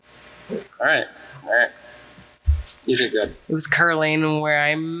All right. You did good. It was curling where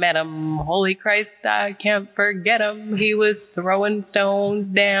I met him. Holy Christ, I can't forget him. He was throwing stones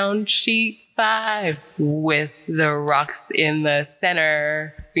down sheet 5 with the rocks in the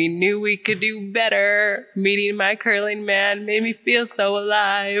center. We knew we could do better. Meeting my curling man made me feel so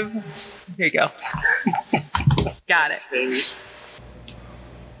alive. Here you go. Got it.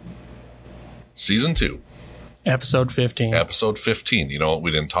 Season 2. Episode 15. Episode 15. You know,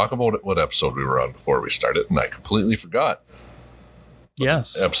 we didn't talk about what episode we were on before we started, and I completely forgot.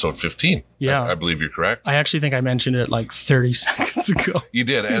 Yes. Episode 15. Yeah. I believe you're correct. I actually think I mentioned it like 30 seconds ago. You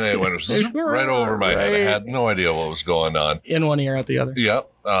did, and it went right over my head. I had no idea what was going on. In one ear, out the other.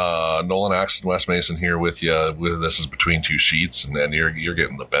 Yep. Nolan Axton, Wes Mason here with you. This is Between Two Sheets, and you're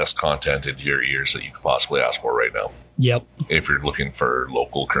getting the best content in your ears that you could possibly ask for right now. Yep. If you're looking for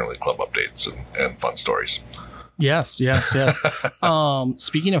local curling club updates and fun stories. Yes.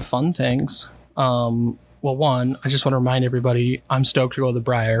 Speaking of fun things, well, one, I just want to remind everybody, I'm stoked to go to the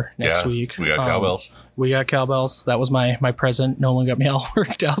Briar next week. We got cowbells. We got cowbells. That was my present. Nolan got me all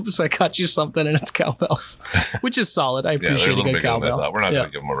worked out, so I got you something, and it's cowbells, which is solid. I appreciate a good cowbell. We're not going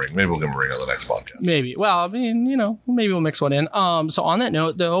to give them a ring. Maybe we'll give them a ring on the next podcast. Maybe. Well, I mean, maybe we'll mix one in. So on that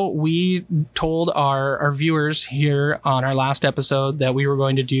note, though, we told our viewers here on our last episode that we were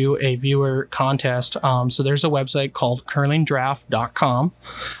going to do a viewer contest. So there's a website called curlingdraft.com.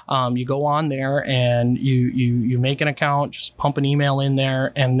 You go on there and you make an account, just pump an email in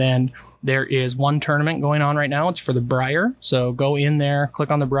there, and then there is one tournament going on right now. It's for the Briar. So go in there, click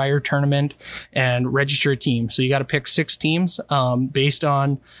on the Briar tournament, and register a team. So you got to pick 6 teams based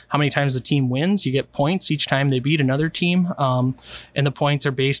on how many times the team wins. You get points each time they beat another team. And the points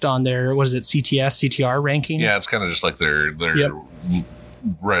are based on their, CTS, CTR ranking. Yeah, it's kind of just like their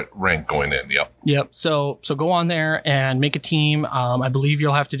rank going in. Yep. So go on there and make a team. I believe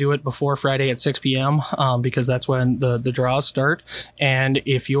you'll have to do it before Friday at 6 p.m. Because that's when the draws start. And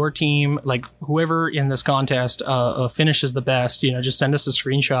if your team, like whoever in this contest finishes the best, just send us a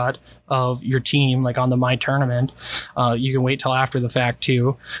screenshot of your team, like on the My Tournament. You can wait till after the fact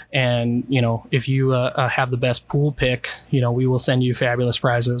too. And if you have the best pool pick, we will send you fabulous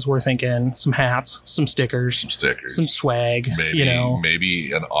prizes. We're thinking some hats, some stickers, some swag.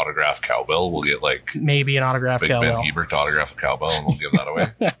 Maybe an autographed cowbell. We'll get maybe an autographed cowbell. Ben Hebert to autograph a cowbell, and we'll give that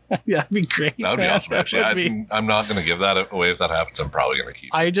away. Yeah, that'd be great. That would be awesome. Actually, I'm not going to give that away. If that happens, I'm probably going to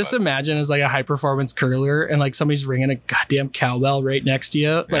keep it. I just imagine as like a high performance curler, and like somebody's ringing a goddamn cowbell right next to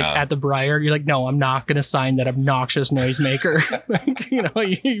you, at the Briar. You're like, no, I'm not going to sign that obnoxious noisemaker.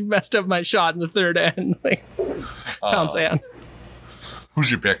 You messed up my shot in the third end. Pound sand. Who's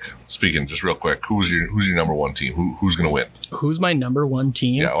your pick? Speaking just real quick, who's your number one team? Who's going to win? Who's my number one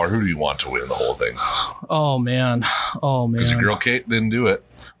team? Yeah, or who do you want to win the whole thing? Oh man. Because your girl Kate didn't do it.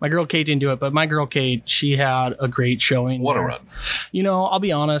 My girl Kate didn't do it, but my girl Kate, she had a great showing. What a run! I'll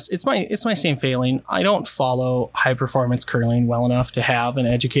be honest, it's my same failing. I don't follow high performance curling well enough to have an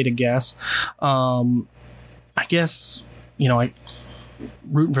educated guess. I guess I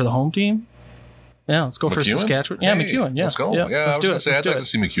rooting for the home team. Yeah, let's go for Saskatchewan. Yeah, McEwen. Yeah, let's go. Yeah, let's do it. I'd like to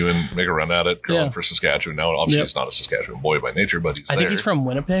see McEwen make a run at it, curling for Saskatchewan. Now, obviously, he's not a Saskatchewan boy by nature, but I think he's from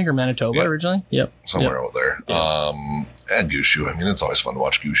Winnipeg or Manitoba originally. Yep, somewhere out there. Yeah. And Gushu. I mean, it's always fun to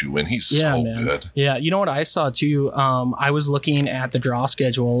watch Gushu win. He's so good. Yeah, you know what I saw too? I was looking at the draw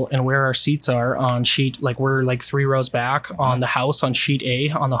schedule and where our seats are on sheet. We're 3 rows back on the house on sheet A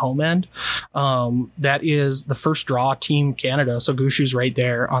on the home end. That is the first draw Team Canada. So Gushu's right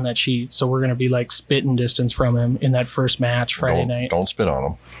there on that sheet. So we're gonna be spitting distance from him in that first match Friday night. Don't spit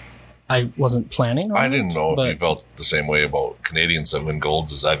on him. I wasn't planning on I didn't know if you felt the same way about Canadians that win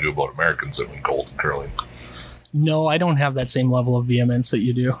gold as I do about Americans that win gold in curling. No, I don't have that same level of vehemence that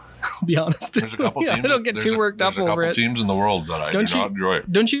you do. I'll be honest. There's a couple teams. I don't get too worked up over it. There's a couple teams in the world that I do not enjoy.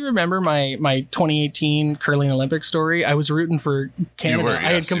 Don't you remember my 2018 curling Olympic story? I was rooting for Canada.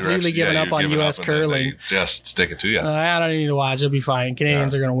 I had completely given up on U.S. curling. Just stick it to you. I don't need to watch. It'll be fine.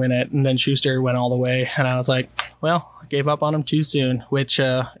 Canadians are going to win it. And then Schuster went all the way. And I was like, well, I gave up on him too soon, which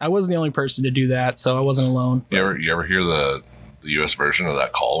I wasn't the only person to do that. So I wasn't alone. You ever hear the U.S. version of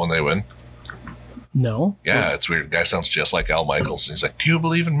that call when they win? No. Yeah, it's weird. The guy sounds just like Al Michaels. And he's like, do you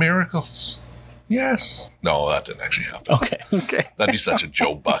believe in miracles? Yes. No, that didn't actually happen. Okay. That'd be such a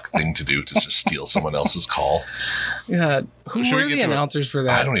Joe Buck thing to do, to just steal someone else's call. Yeah. Who were the announcers for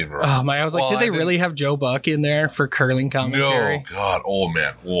that? I don't even remember. I was like, did they really have Joe Buck in there for curling commentary? No, God. Oh,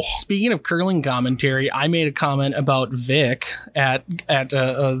 man. Oh. Speaking of curling commentary, I made a comment about Vic at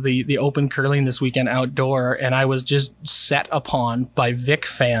the open curling this weekend outdoor, and I was just set upon by Vic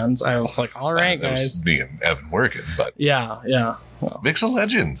fans. I was like, all right, guys. That was me and Evan working, but... Yeah. Well, Vic's a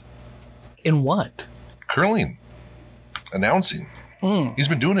legend. In what? Curling. Announcing. He's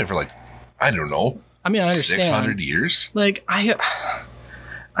been doing it for like, I don't know. I mean, I understand. 600 years? Like,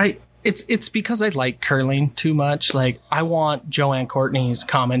 it's because I like curling too much. Like, I want Joanne Courtney's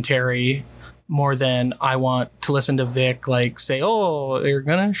commentary more than I want to listen to Vic, like, say, oh, they're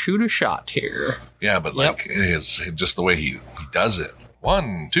going to shoot a shot here. Yeah, but like, it's just the way he does it.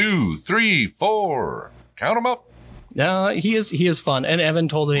 1, 2, 3, 4. Count them up. No, he is fun. And Evan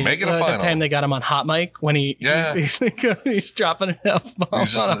told me the time they got him on hot mic when he's dropping an F-bomb on a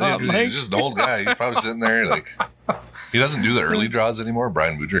hot mic. He's just an old guy. He's probably sitting there like, he doesn't do the early draws anymore.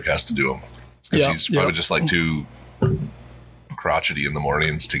 Brian Woodrick has to do them because he's probably just like too crotchety in the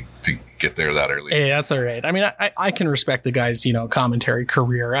mornings to get there that early. Hey, that's all right. I mean, I can respect the guy's, commentary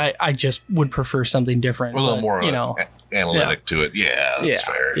career. I just would prefer something different. A little more, analytic to it. Yeah, that's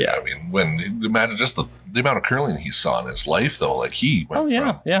fair. Yeah. I mean, imagine just the amount of curling he saw in his life, though. Like he went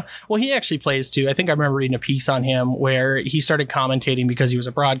yeah. Well, he actually plays too. I think I remember reading a piece on him where he started commentating because he was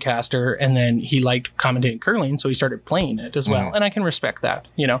a broadcaster, and then he liked commentating curling, so he started playing it as well. And I can respect that.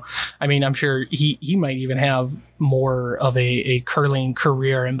 I mean, I'm sure he might even have more of a curling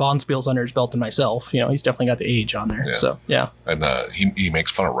career and bonspiels under his belt than myself. He's definitely got the age on there. Yeah. So yeah. And he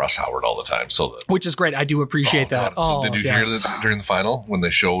makes fun of Russ Howard all the time. Which is great. I do appreciate that. So did you hear that during the final when they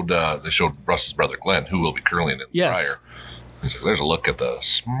showed Russ's brother Glenn, who will be curling in prior? He's like, there's a look at the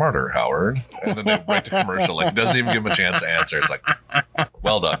smarter Howard. And then they break the commercial. Like, he doesn't even give him a chance to answer. It's like,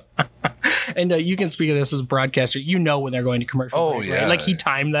 well done. And you can speak of this as a broadcaster. When they're going to commercial. Oh, break, yeah. Right? Like, he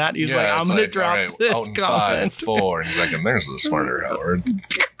timed that. He's like, I'm going to drop this out in comment. 5, 4. And he's like, and there's the smarter Howard.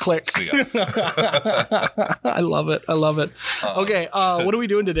 Click. See ya. I love it. Okay, what are we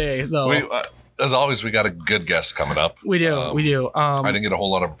doing today, though? As always, we got a good guest coming up. We do. I didn't get a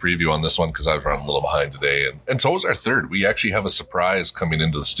whole lot of a preview on this one because I was running a little behind today. And so was our third. We actually have a surprise coming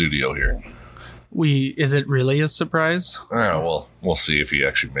into the studio here. Is it really a surprise? Well, we'll see if he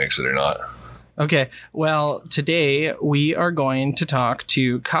actually makes it or not. Okay. Well, today we are going to talk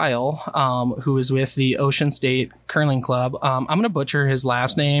to Kyle, who is with the Ocean State Curling Club. I'm going to butcher his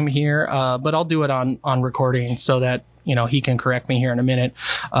last name here, but I'll do it on recording so that he can correct me here in a minute.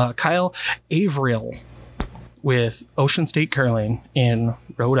 Kyle Averill with Ocean State Curling in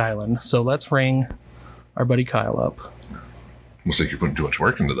Rhode Island. So let's ring our buddy Kyle up. Looks like you're putting too much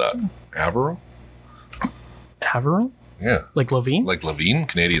work into that. Averill? Averill? Yeah. Like Levine? Like Levine,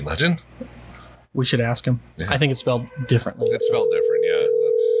 Canadian legend? We should ask him. Yeah. I think it's spelled differently. It's spelled different, yeah.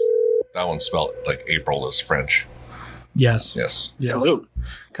 That one's spelled like April is French. Yes. Hello.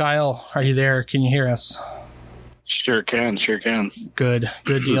 Kyle, are you there? Can you hear us? Sure can. Good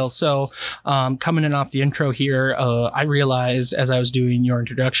deal. So coming in off the intro here, I realized as I was doing your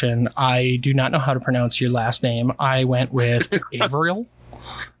introduction, I do not know how to pronounce your last name. I went with Averill.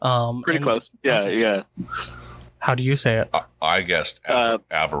 Pretty close. Yeah. How do you say it? I guessed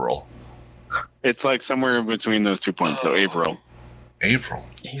Averill. It's like somewhere in between those 2 points. So Averill.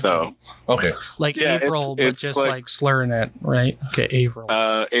 So okay, like April, but just like slurring it, right? Okay,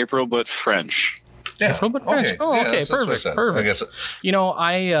 Averill. April, but French. Yeah. April, but French. Okay. Oh, yeah, okay, perfect. I guess.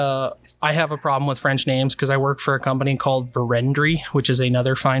 I have a problem with French names because I work for a company called Verendry, which is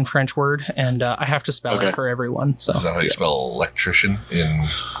another fine French word, and I have to spell it for everyone. So is that how you spell electrician in?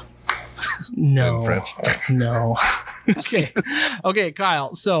 No, in French? No. Okay,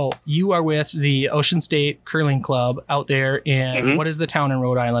 Kyle. So you are with the Ocean State Curling Club out there in what is the town in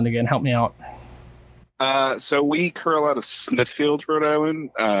Rhode Island again? Help me out. So we curl out of Smithfield, Rhode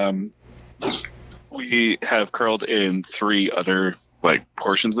Island. We have curled in 3 other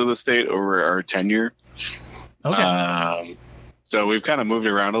portions of the state over our tenure. Okay. So we've kind of moved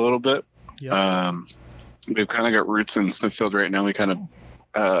around a little bit. Yep. We've kind of got roots in Smithfield right now. We kind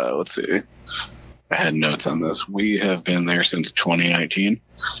of, let's see. I had notes on this. We have been there since 2019.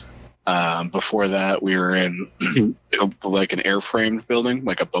 Before that, we were in like an airframed building,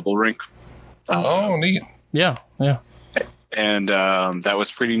 like a bubble rink. Oh, neat. Yeah. And that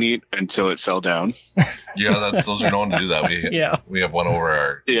was pretty neat until it fell down. Yeah, those are known to do that. We have one over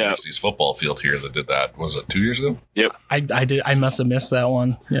our university's football field here that did that. Was it 2 years ago? Yep. I did. I must have missed that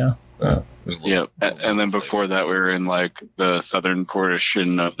one. Yeah. Yeah. And then before that, we were in the southern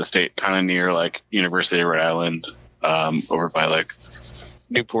portion of the state, kind of near University of Rhode Island, over by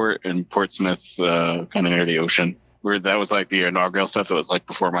Newport and Portsmouth, kind of near the ocean. Where that was the inaugural stuff that was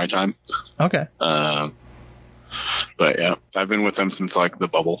before my time. Okay. But yeah, I've been with them since the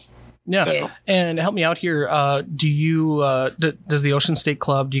bubble. Yeah. So. And help me out here. Do you, does the Ocean State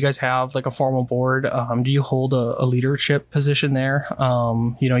Club, do you guys have a formal board? Do you hold a leadership position there?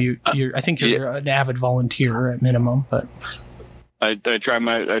 I think you're an avid volunteer at minimum, but. I try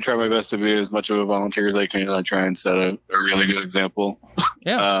my best to be as much of a volunteer as I can. I try and set a really good example.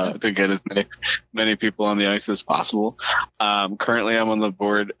 Yeah. To get as many people on the ice as possible. Currently, I'm on the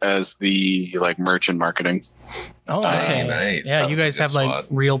board as the merch and marketing. Oh, okay. Nice. Yeah, you guys have spot.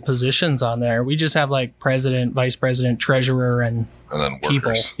 real positions on there. We just have president, vice president, treasurer, and then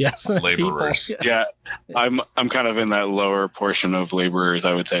people. workers. Yes, Laborers. people. Yes. Yeah, I'm kind of in that lower portion of laborers,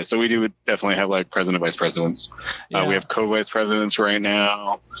 I would say. So we do definitely have president, vice presidents. Yeah. We have co-vice presidents right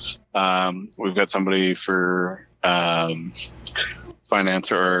now. We've got somebody for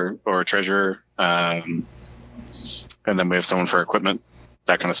finance or treasurer, and then we have someone for equipment,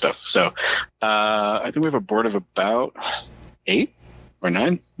 that kind of stuff. So I think we have a board of about 8 or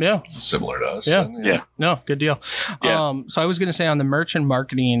 9. Yeah. Similar to us. Yeah. Yeah. No, good deal. Yeah. So I was going to say on the merch and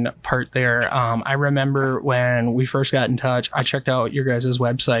marketing part there, I remember when we first got in touch, I checked out your guys'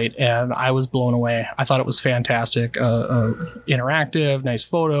 website and I was blown away. I thought it was fantastic. Interactive, nice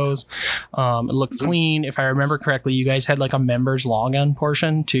photos. It looked clean. If I remember correctly, you guys had a members login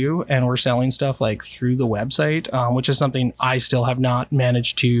portion too, and we're selling stuff through the website, which is something I still have not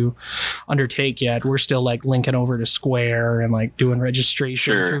managed to undertake yet. We're still linking over to Square and doing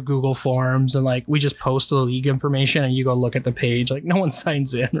registration through Google Forms, and we just post the league information and you go look at the page. No one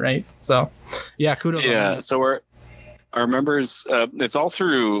signs in, right? So yeah, kudos. Yeah, so our members, it's all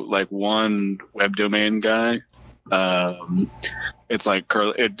through one web domain guy. It's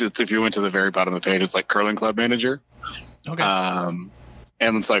it's if you went to the very bottom of the page, it's Curling Club Manager. Okay.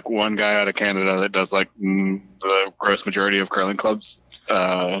 And it's one guy out of Canada that does the gross majority of curling clubs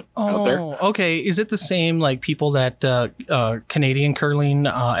out there. Okay. Is it the same people that Canadian Curling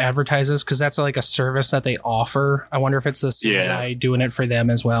advertises? Because that's a service that they offer. I wonder if it's the same guy doing it for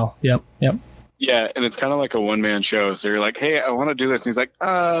them as well. Yep. Yeah, and it's kind of like a one-man show. So you're like, hey, I want to do this. And he's like,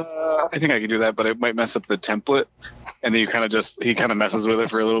 I think I can do that, but it might mess up the template. And then he kind of messes with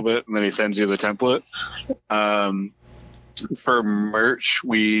it for a little bit, and then he sends you the template. For merch,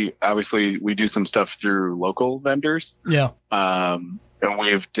 we do some stuff through local vendors. Yeah. And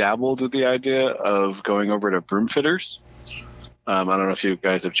we've dabbled with the idea of going over to Broom Fitters. I don't know if you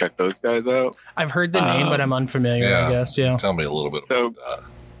guys have checked those guys out. I've heard the name, but I'm unfamiliar, I guess. Yeah. Tell me a little bit about that.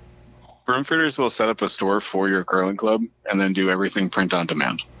 Broom Fitters will set up a store for your curling club and then do everything print on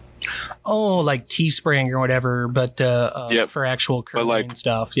demand. Oh, like Teespring or whatever, but for actual curling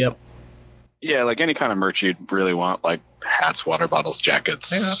stuff. Yep. Yeah, any kind of merch you'd really want, hats, water bottles, jackets,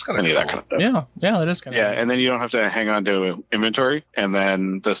 that's kind of any of that kind of stuff. Yeah, that is kind of nice. And then you don't have to hang on to inventory. And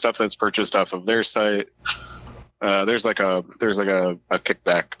then the stuff that's purchased off of their site, there's a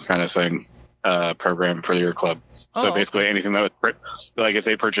kickback kind of thing program for your club. So basically anything that was if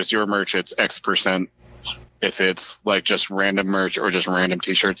they purchase your merch, it's X%. If it's just random merch or just random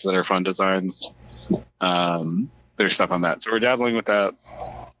t-shirts that are fun designs, there's stuff on that. So we're dabbling with that.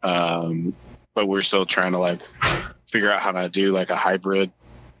 But we're still trying to figure out how to do a hybrid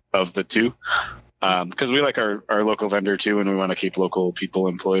of the two. Because we like our local vendor too, and we want to keep local people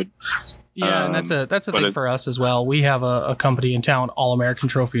employed. Yeah, and that's a thing for us as well. We have a company in town, All American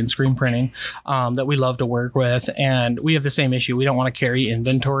Trophy and Screen Printing, that we love to work with, and we have the same issue. We don't want to carry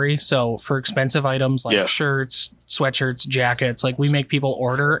inventory, so for expensive items shirts, sweatshirts, jackets, we make people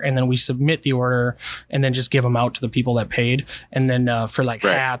order, and then we submit the order, and then just give them out to the people that paid. And then for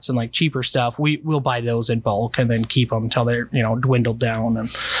hats and cheaper stuff, we'll buy those in bulk and then keep them until they're dwindled down. And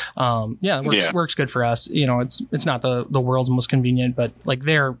it works good for us. It's not the world's most convenient, but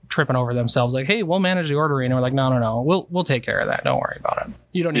they're tripping over themselves hey, we'll manage the ordering, and we're no, we'll take care of that, don't worry about it.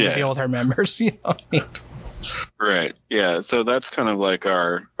 You don't need to deal with our members. Right. Yeah, so that's kind of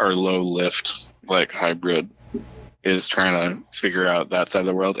our low lift hybrid, is trying to figure out that side of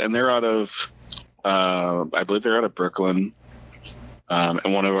the world. And they're out of I believe they're out of Brooklyn.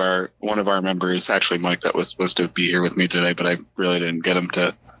 And one of our members, actually Mike, that was supposed to be here with me today, but I really didn't get him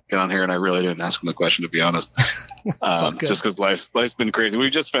to get on here, and I really didn't ask him the question, to be honest. Just because life's been crazy. We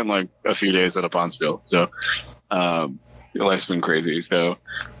just spent a few days at a bonspiel, so life's been crazy. So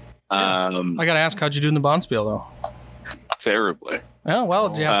I gotta ask, how'd you do in the bonspiel though? Terribly. Oh well,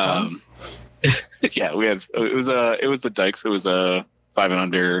 did you have fun? Yeah, we had. It was the Dykes. It was a 5 and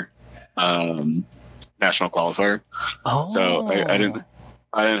under national qualifier. Oh. So I didn't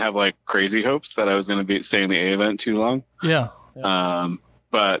have crazy hopes that I was going to be staying the A event too long. Yeah.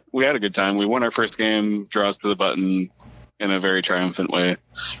 But we had a good time. We won our first game, draws to the button, in a very triumphant way.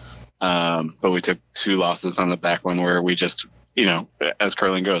 But we took 2 losses on the back one where we just as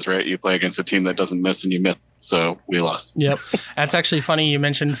curling goes, right? You play against a team that doesn't miss and you miss. So we lost. Yep. That's actually funny you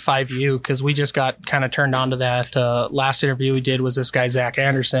mentioned 5U because we just got kind of turned on to that. Last interview we did was this guy, Zach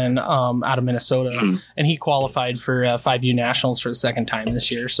Anderson, out of Minnesota, and he qualified for 5U Nationals for the second time this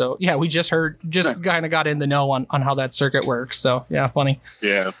year. So, yeah, we just kind of got in the know on how that circuit works. So, yeah, funny.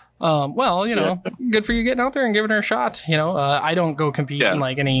 Yeah. Good for you getting out there and giving her a shot. I don't go compete in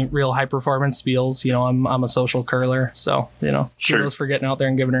like any real high performance spiels. I'm a social curler. So, kudos for getting out there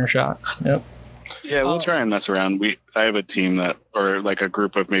and giving her a shot. Yep. Yeah, we'll try and mess around. I have a team or like a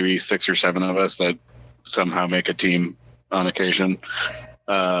group of maybe 6 or 7 of us that somehow make a team on occasion.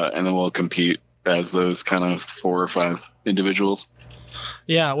 And then we'll compete as those kind of 4 or 5 individuals.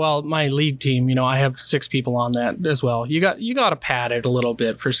 Yeah, well, my league team, I have 6 people on that as well. You got to pad it a little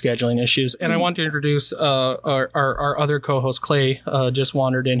bit for scheduling issues. And I want to introduce our other co-host, Clay, just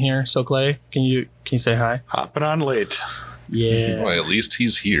wandered in here. So, Clay, can you say hi? Hopping on late. Yeah. Well, at least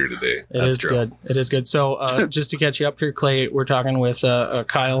he's here today. It is good. It is good. So just to catch you up here, Clay, we're talking with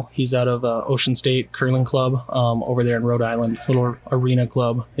Kyle. He's out of Ocean State Curling Club over there in Rhode Island, little arena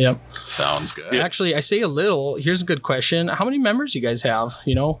club. Yep. Sounds good. Actually, I say a little. Here's a good question. How many members you guys have?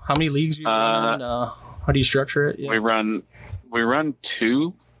 How many leagues you run? How do you structure it? Yeah. We run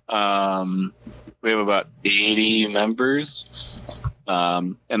 2. We have about 80 members.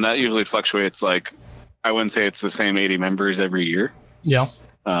 And that usually fluctuates like, I wouldn't say it's the same 80 members every year. Yeah.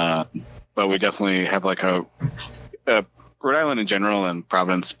 But we definitely have like a Rhode Island in general and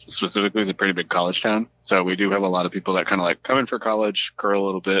Providence specifically is a pretty big college town. So we do have a lot of people that kind of like come in for college, curl a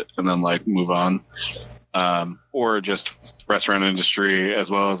little bit, and then like move on. Or just restaurant industry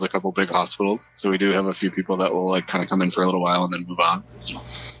as well as a couple big hospitals. So we do have a few people that will like kind of come in for a little while and then move on.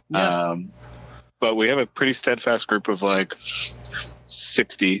 Yeah. But we have a pretty steadfast group of like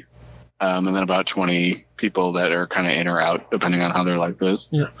 60. And then about 20 people that are kind of in or out, depending on how their life is.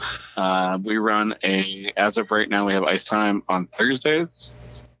 Yeah. We run as of right now, we have ice time on Thursdays,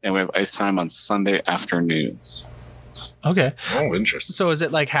 and we have ice time on Sunday afternoons. Okay. Oh, interesting. So is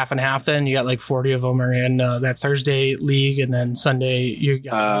it like half and half then? You got like 40 of them are in that Thursday league, and then Sunday you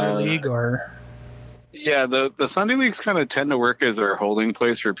got another league, or? Yeah, the Sunday leagues kind of tend to work as our holding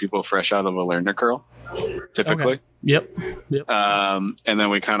place for people fresh out of a learner curl, typically. Okay. Yep. And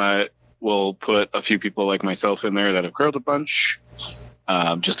then we kind of we'll put a few people like myself in there that have curled a bunch,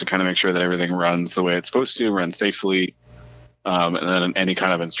 just to kind of make sure that everything runs the way it's supposed to, run safely, and then any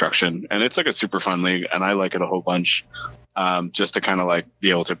kind of instruction. And it's like a super fun league, and I like it a whole bunch, just to kind of like be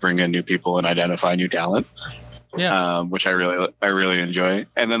able to bring in new people and identify new talent, which I really enjoy.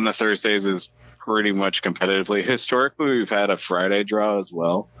 And then the Thursdays is pretty much competitively. Historically, we've had a Friday draw as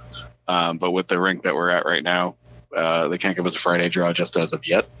well, but with the rink that we're at right now, they can't give us a Friday draw just as of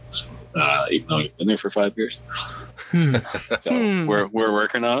yet. Even though we've been there for 5 years. So we're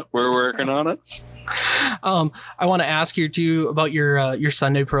working on it. I want to ask you too about your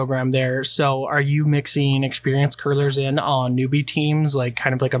Sunday program there. So are you mixing experienced curlers in on newbie teams, like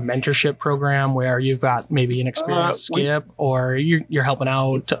kind of like a mentorship program where you've got maybe an experienced skip, or you're helping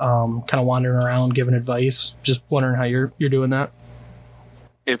out, kind of wandering around giving advice? Just wondering how you're doing that.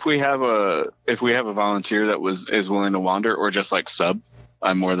 If we have a volunteer that is willing to wander or just like sub,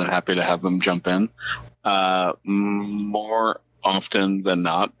 I'm more than happy to have them jump in. More often than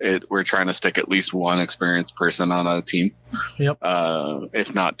not, we're trying to stick at least one experienced person on a team. Yep.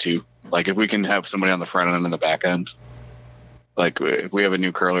 If not 2. Like if we can have somebody on the front end and the back end. Like if we have a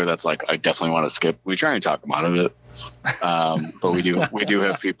new curler that's like, I definitely want to skip, we try and talk them out of it. But we do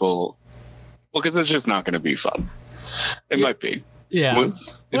have people. Well, because it's just not going to be fun. It might be. Yeah.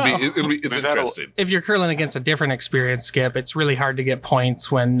 It's interesting. If you're curling against a different experienced skip, it's really hard to get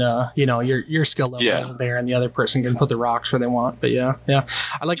points when your skill level isn't there and the other person can put the rocks where they want. But yeah,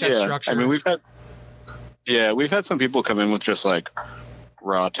 I like that structure. I mean, we've had some people come in with just like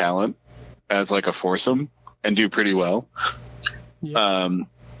raw talent as like a foursome and do pretty well. Yeah. And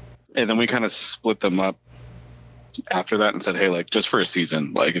then we kind of split them up after that and said, hey, like just for a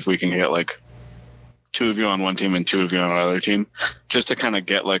season, like if we can get like 2 of you on one team and 2 of you on another team, just to kind of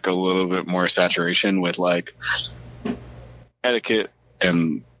get like a little bit more saturation with like etiquette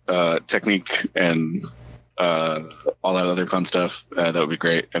and technique and all that other fun stuff. That would be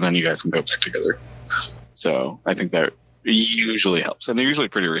great. And then you guys can go back together. So I think that usually helps. And they're usually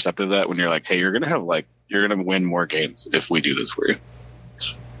pretty receptive to that when you're like, hey, you're going to win more games if we do this for you.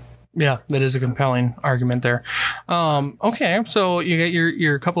 Yeah, that is a compelling argument there. Okay, so you get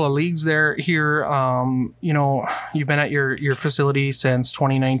your couple of leagues there here. You've been at your facility since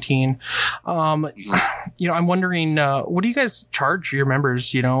 2019. I'm wondering, what do you guys charge your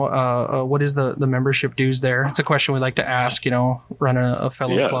members? What is the membership dues there? It's a question we like to ask. Run a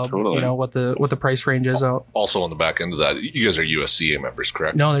fellow club. Totally. What the price range is out. Also, on the back end of that, you guys are USCA members,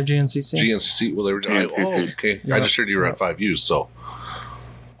 correct? No, they're GNCC. GNCC. Well, they were. GNCC. Okay. Yeah. I just heard you were at 5Us, so.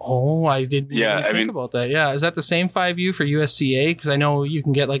 Oh, I didn't even think about that. Yeah, is that the same 5U for USCA? Because I know you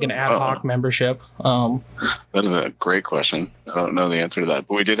can get like an ad hoc membership. That is a great question. I don't know the answer to that,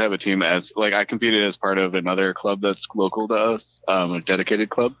 but we did have a team I competed as part of another club that's local to us, a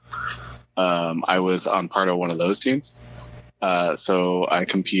dedicated club. I was on part of one of those teams, so I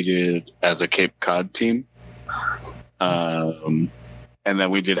competed as a Cape Cod team, and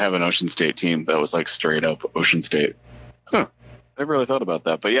then we did have an Ocean State team that was like straight up Ocean State. I never really thought about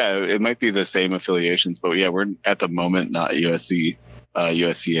that, but yeah, it might be the same affiliations, but yeah, we're at the moment not USCA.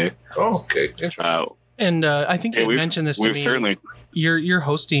 Oh, okay, interesting. And I think you mentioned this to me. Certainly. You're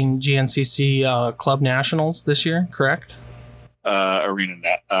hosting GNCC Club Nationals this year, correct?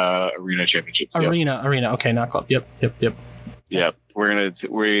 Arena championships. Arena. Okay, not club. Yep. Yep. We're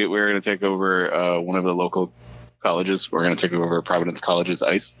gonna take over one of the local colleges. We're gonna take over Providence College's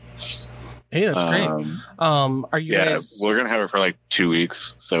ice. Hey, that's great. Are you guys? We're gonna have it for like 2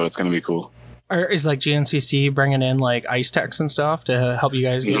 weeks, so it's gonna be cool. Is like GNCC bringing in like ice techs and stuff to help you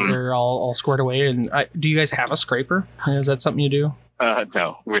guys get there all squared away? And do you guys have a scraper? Is that something you do?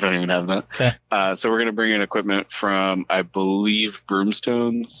 No, we don't even have that. Okay. So we're gonna bring in equipment from, I believe,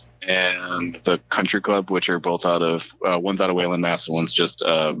 Broomstones and the Country Club, which are both out of one's out of Wayland, Mass, and one's just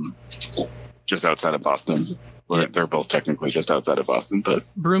outside of Boston. Yeah. They're both technically just outside of Boston, but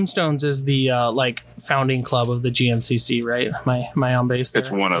Broomstones is the founding club of the GNCC, right? Am I on base there?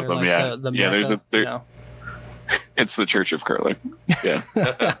 It's one of them, like yeah. The Mecca, it's the Church of Curling. Yeah.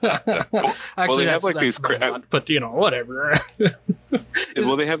 Actually, they have like these, but whatever.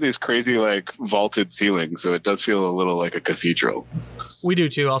 Well, they have these crazy like vaulted ceilings, so it does feel a little like a cathedral. We do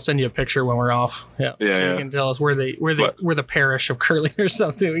too. I'll send you a picture when we're off. Yeah, so you can tell us we're the parish of curling or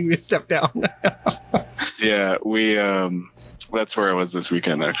something. We can step down. Yeah, we that's where I was this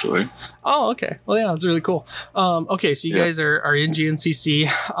weekend actually. Oh, okay. Well, yeah, that's really cool. Okay, so you guys are in GNCC.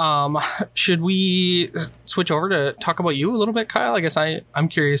 Should we switch over to talk about you a little bit, Kyle? I guess I'm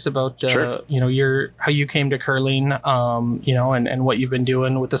curious about sure. how you came to curling, and what you've been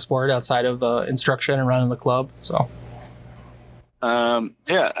doing with the sport outside of instruction and running the club. So, I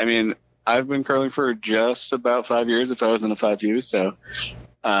mean, I've been curling for just about 5 years. If I was in a 5U, so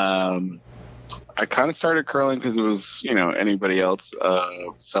I kind of started curling because it was, anybody else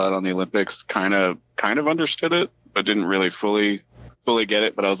saw it on the Olympics, kind of understood it, but didn't really fully get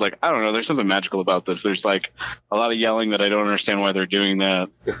it. But I was like, I don't know, there's something magical about this. There's like a lot of yelling that I don't understand why they're doing that.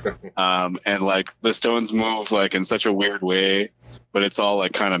 And like the stones move like in such a weird way, but it's all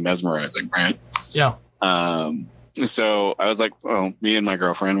like kind of mesmerizing, right? Yeah. So I was like, well, me and my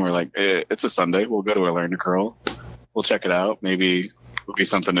girlfriend were like, it's a Sunday. We'll go to a Learn to Curl. We'll check it out. Maybe it'll be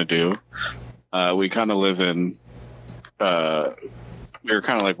something to do. We kind of live in, we were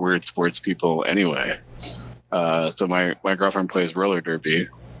kind of like weird sports people anyway. So my girlfriend plays roller derby.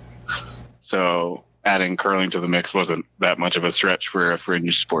 So adding curling to the mix wasn't that much of a stretch for a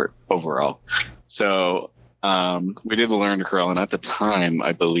fringe sport overall. So we did the Learn to Curl. And at the time,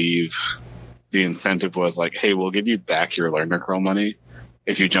 I believe the incentive was like, hey, we'll give you back your Learn to Curl money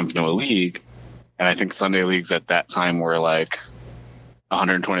if you jump into a league. And I think Sunday leagues at that time were like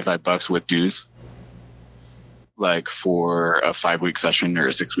 $125 with dues, like for a 5-week session or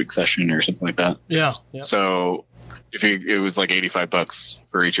a 6-week session or something like that. Yeah. So it was like $85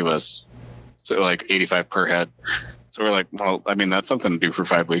 for each of us. So like 85 per head. So we're like, well, I mean, that's something to do for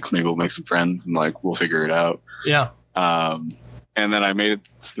 5 weeks. Maybe we'll make some friends and like, we'll figure it out. Yeah. And then I made it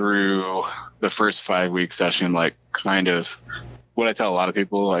through the first 5-week session, like kind of what I tell a lot of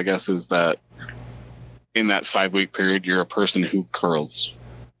people, I guess, is that in that 5-week period, you're a person who curls.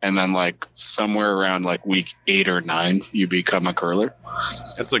 And then like somewhere around like week 8 or 9, you become a curler.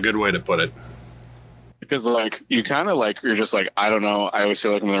 That's a good way to put it. Because like you kind of like, you're just like, I don't know. I always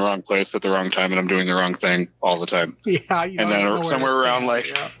feel like I'm in the wrong place at the wrong time and I'm doing the wrong thing all the time. Yeah. And then somewhere around like,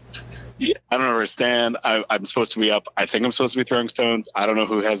 I don't know where to stand. I'm supposed to be up. I think I'm supposed to be throwing stones. I don't know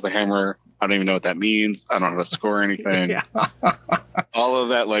who has the hammer. I don't even know what that means. I don't know how to score anything. All of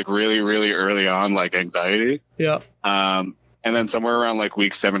that, like really, really early on, like anxiety. Yeah. And then somewhere around like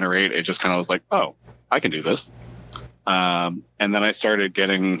week 7 or 8, it just kind of was like, oh, I can do this. And then I started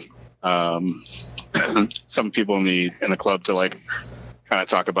getting some people in the club to like kind of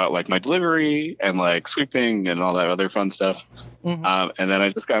talk about like my delivery and like sweeping and all that other fun stuff. And then I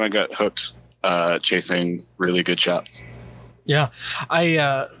just kind of got hooked chasing really good shots. Yeah,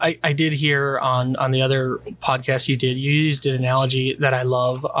 I did hear on the other podcast you used an analogy that I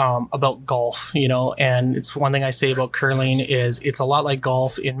love about golf, and it's one thing I say about curling is it's a lot like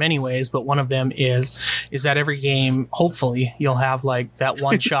golf in many ways, but one of them is that every game, hopefully you'll have like that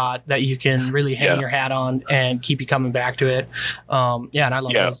one shot that you can really hang your hat on and keep you coming back to it. And I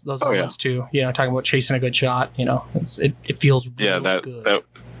love those moments too, talking about chasing a good shot, it feels really good.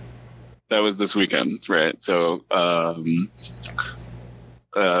 That was this weekend, right? So,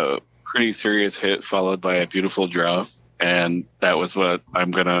 pretty serious hit followed by a beautiful draw, and that was what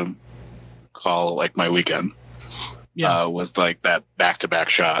I'm gonna call like my weekend. Was like that back-to-back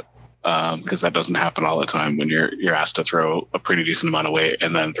shot, because that doesn't happen all the time when you're asked to throw a pretty decent amount of weight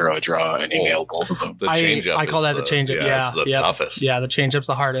and then throw a draw and you nail both of them. The changeup, I call that the changeup. Yeah, it's the toughest. Yeah, the changeup's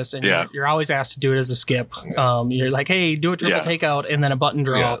the hardest, and you're always asked to do it as a skip. You're like, hey, do a triple takeout and then a button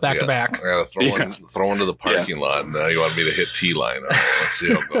draw back to back. I gotta throw into the parking lot, and now you want me to hit T line. All right, let's see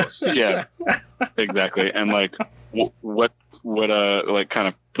how it goes. Yeah, exactly. And like, what like kind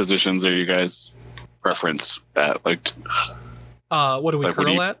of positions are you guys preference at? Like, what do we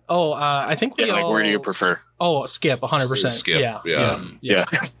curl at? I think we all... where do you prefer? Oh, skip, 100%. Skip. Yeah.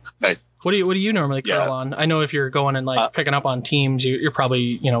 Nice. What do you normally curl on? I know if you're going and like picking up on teams, you're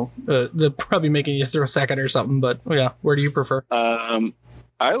probably they're probably making you throw second or something. But where do you prefer?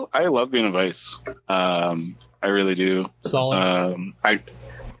 I love being a vice. I really do. Solid. I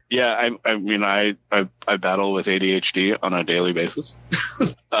mean, I battle with ADHD on a daily basis.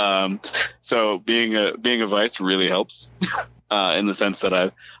 So being a vice really helps. In the sense that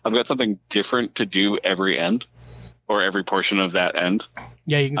I've got something different to do every end or every portion of that end.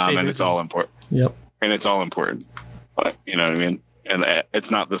 Yeah, you can say and it's all important. Yep. And it's all important. But, you know what I mean? And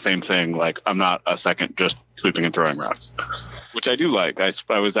it's not the same thing. Like, I'm not a second just sweeping and throwing rocks, which I do like.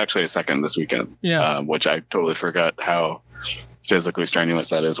 I was actually a second this weekend, which I totally forgot how physically strenuous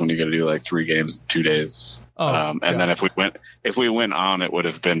that is when you got to do like 3 games in 2 days. Then if we went on, it would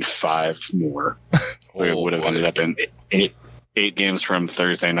have been 5 more. We would have ended up in 8 games from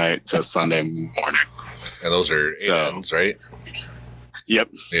Thursday night to Sunday morning. And those are 8 ends, right? Yep.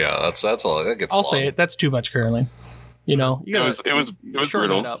 Yeah, that's all. That gets I'll long. say it. That's too much curling. You gotta, it was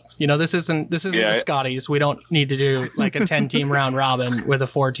brutal. This isn't the Scotties. We don't need to do like a 10-team round robin with a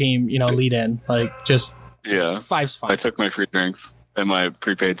 4-team, lead in. Like just 5's fine. I took my free drinks and my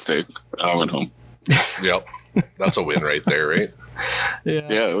prepaid steak. I went home. Yep. That's a win right there, right?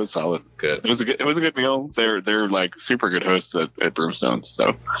 Yeah, it was solid. Good. It was a good meal. They're like super good hosts at Broomstones,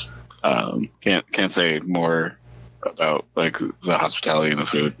 so can't say more about like the hospitality and the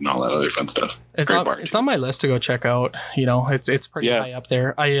food and all that other fun stuff. It's on my list to go check out. It's pretty high up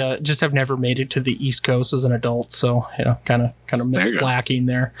there. I just have never made it to the East Coast as an adult, so kind of lacking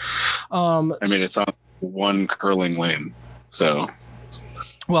there. I mean, it's on one curling lane, so.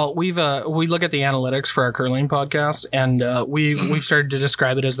 Well, we look at the analytics for our curling podcast, and we've started to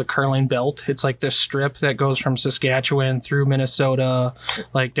describe it as the curling belt. It's like this strip that goes from Saskatchewan through Minnesota,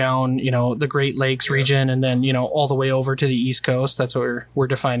 like down the Great Lakes region, and then all the way over to the East Coast. That's what we're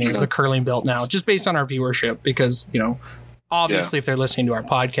defining as the curling belt now, just based on our viewership, because obviously if they're listening to our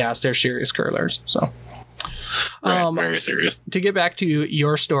podcast, they're serious curlers. So. Very serious. To get back to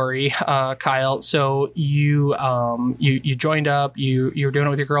your story, Kyle. So you joined up. You were doing it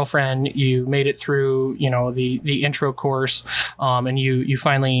with your girlfriend. You made it through the intro course, and you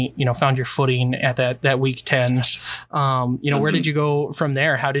finally found your footing at that week 10. Where did you go from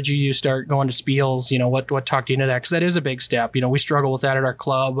there? How did you start going to spiels? What talked you into that? Because that is a big step. We struggle with that at our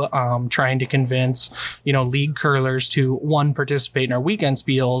club, trying to convince league curlers to, 1, participate in our weekend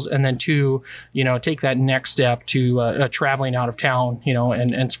spiels, and then 2, take that next step to traveling out of town,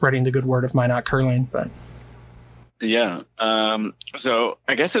 and spreading the good word of My Not Curling. But so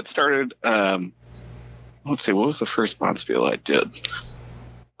I guess it started. Let's see, what was the first bonspiel I did?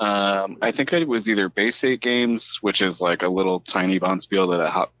 I think it was either Bay State Games, which is like a little tiny bonspiel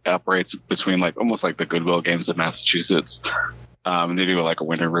that operates between like almost like the Goodwill Games of Massachusetts. And they do like a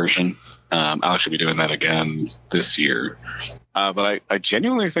winter version. I'll actually be doing that again this year. But I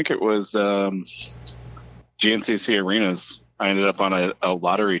genuinely think it was GNCC Arenas. I ended up on a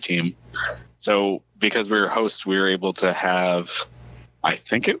lottery team. So because we were hosts, we were able to have, I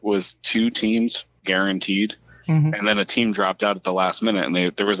think it was 2 teams guaranteed. Mm-hmm. And then a team dropped out at the last minute, and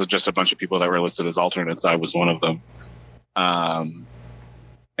there was just a bunch of people that were listed as alternates. I was one of them.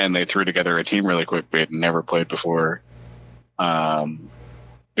 And they threw together a team really quick. We had never played before.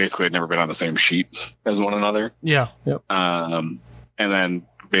 Basically had never been on the same sheet as one another. Yeah. Yep. And and then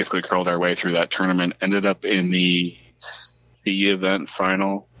basically curled our way through that tournament. Ended up in the C event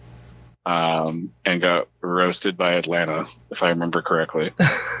final, and got roasted by Atlanta, if I remember correctly.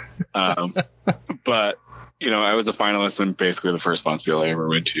 But I was a finalist in basically the first bonspiel I ever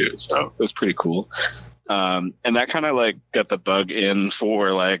went to, so it was pretty cool. And that kind of like got the bug in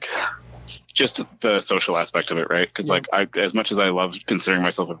for like just the social aspect of it, right? Because like as much as I love considering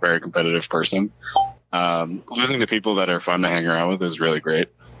myself a very competitive person, losing to people that are fun to hang around with is really great.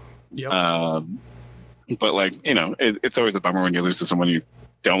 Yep. But like it's always a bummer when you lose to someone you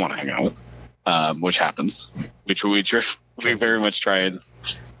don't want to hang out with, which happens. Which we very much try and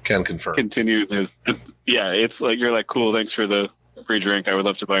can confirm. Continue. Yeah, it's like you're like, cool, thanks for the free drink. I would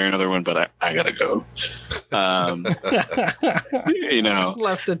love to buy you another one, but I gotta go. Left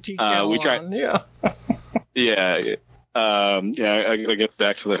the teacup we try. on. Yeah. Yeah. I gotta get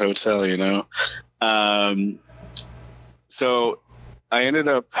back to the hotel. So I ended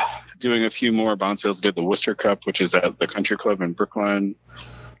up doing a few more bonspiels. Did the Worcester Cup, which is at the Country Club in Brookline.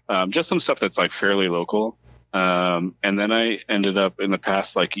 Just some stuff that's like fairly local. And then I ended up in the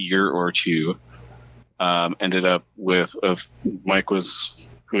past like year or two, ended up with Mike who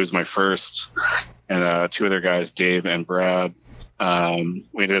was my first, and two other guys, Dave and Brad.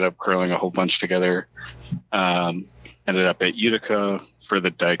 We ended up curling a whole bunch together. Ended up at Utica for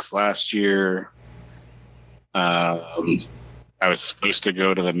the Dykes last year. I was supposed to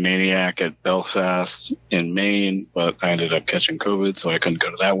go to the Maniac at Belfast in Maine, but I ended up catching COVID, so I couldn't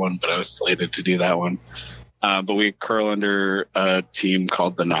go to that one, but I was slated to do that one. But we curl under a team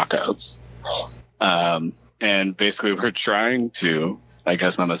called the Knockouts. And basically we're trying to, I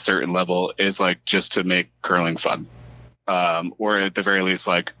guess on a certain level, is like just to make curling fun. Or at the very least,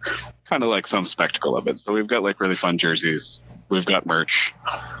 like kind of like some spectacle of it. So we've got like really fun jerseys. We've got merch.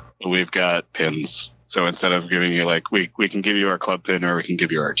 We've got pins. So instead of giving you like, we can give you our club pin or we can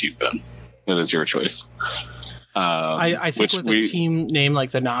give you our team pin. It is your choice. I think with a team name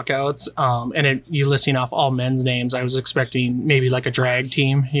like the Knockouts, and you listing off all men's names, I was expecting maybe like a drag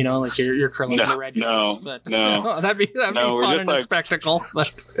team, like you're curling the red dress. No, that'd be fun and a spectacle.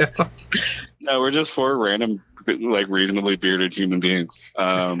 But no, we're just four random, like reasonably bearded human beings.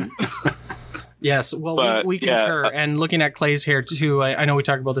 Yes, well, we concur. And looking at Clay's hair too, I know we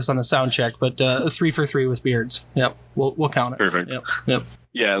talked about this on the sound check, but 3 for 3 with beards. Yep, we'll count it. Perfect. Yep.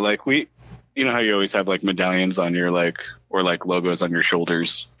 Yeah, like you know how you always have like medallions on your or like logos on your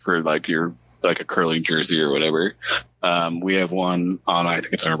shoulders for like your like a curling jersey or whatever. We have one on, I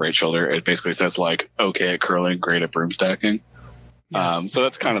think it's on our right shoulder. It basically says like, okay at curling, great at broom stacking. Yes. So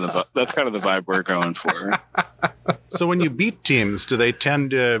that's kind of the vibe we're going for. So when you beat teams, do they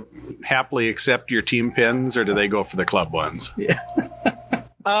tend to happily accept your team pins, or do they go for the club ones? Yeah.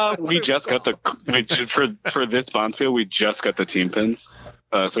 We just got for this bonspiel, we just got the team pins.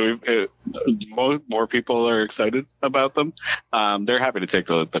 So more people are excited about them. They're happy to take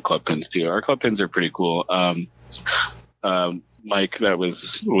the club pins too. Our club pins are pretty cool. Mike, that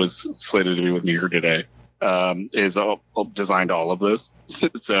was slated to be with me here today, is designed all of those.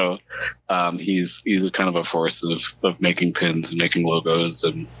 So he's a kind of a force of making pins and making logos,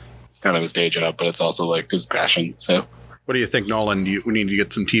 and it's kind of his day job, but it's also like his passion. So what do you think, Nolan? We need to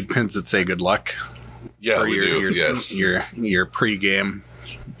get some team pins that say good luck. Yeah, we do. Yes, your pre-game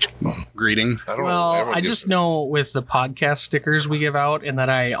greeting. I just know with the podcast stickers we give out, and that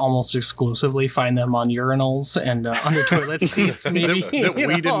I almost exclusively find them on urinals and under toilet seats. Maybe that we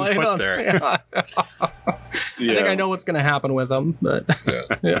didn't put there. Yeah. I think I know what's going to happen with them, but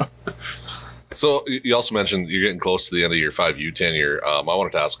yeah. So you also mentioned you're getting close to the end of your 5U tenure. I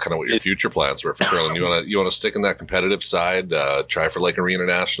wanted to ask kind of what your future plans were for curling. You want to stick in that competitive side, try for like arena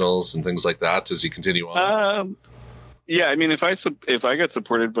nationals and things like that as you continue on? Yeah, I mean, if I get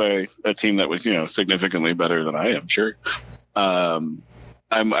supported by a team that was significantly better than I am, sure. I'm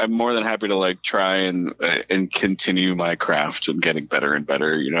more than happy to like try and continue my craft and getting better and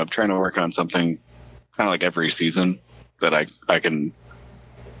better. I'm trying to work on something kind of like every season that I can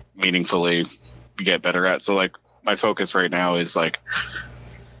meaningfully get better at. So like my focus right now is like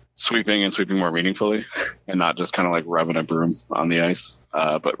sweeping more meaningfully, and not just kind of like rubbing a broom on the ice,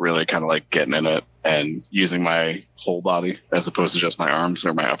 but really kind of like getting in it and using my whole body as opposed to just my arms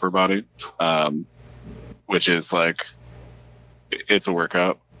or my upper body, which is like, it's a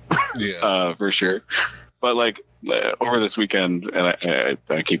workout. For sure. But like over this weekend, and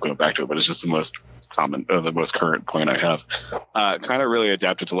I keep going back to it, but it's just the most common, the most current point I have, kind of really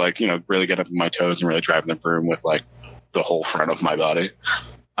adapted to like, really get up on my toes and really driving the broom with like the whole front of my body.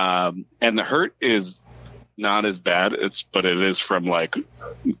 And the hurt is not as bad, but it is from like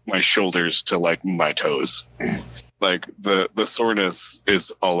my shoulders to like my toes. like the soreness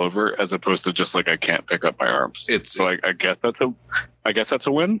is all over, as opposed to just like I can't pick up my arms. I guess that's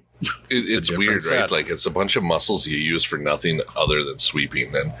a win. It's weird, right? Like it's a bunch of muscles you use for nothing other than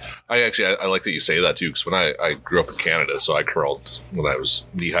sweeping. And I like that you say that too, because when I grew up in Canada, so I curled when I was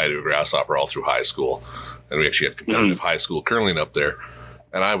knee high to a grasshopper all through high school, and we actually had competitive high school curling up there.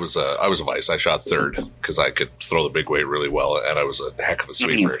 And I was a vice. I shot third because I could throw the big weight really well, and I was a heck of a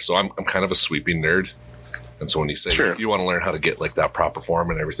sweeper. So I'm kind of a sweeping nerd. And so when you say you want to learn how to get like that proper form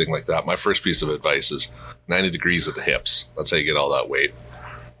and everything like that, my first piece of advice is 90 degrees at the hips. That's how you get all that weight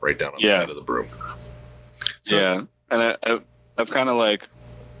right down on the head of the broom. So, and I've kind of like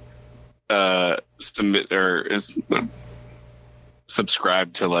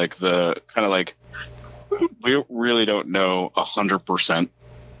subscribed to like the kind of like we really don't know 100%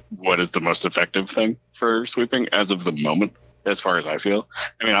 what is the most effective thing for sweeping as of the moment, as far as I feel.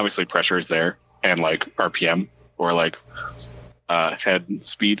 I mean, obviously pressure is there. And like RPM or like head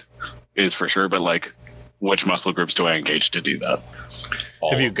speed is for sure, but like which muscle groups do I engage to do that?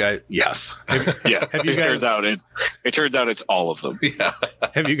 Have you guys? Yes. Have you guys? It turns out it's all of them. Yeah.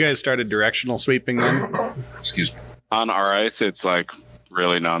 Have you guys started directional sweeping then? Excuse me. On our ice, it's like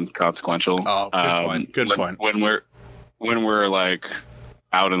really non-consequential. Oh, good point. Good point. When we're like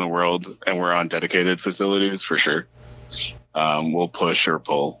out in the world and we're on dedicated facilities, for sure, we'll push or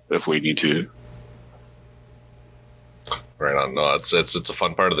pull if we need to. Right on. No, it's a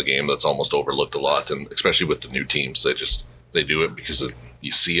fun part of the game that's almost overlooked a lot, and especially with the new teams, they do it because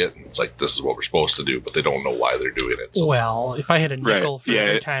you see it, and it's like this is what we're supposed to do, but they don't know why they're doing it. So. Well, if I had a nickel for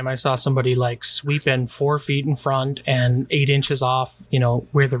every time I saw somebody like sweep in 4 feet in front and 8 inches off,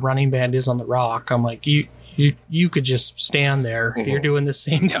 where the running band is on the rock, I'm like, you could just stand there. You're doing the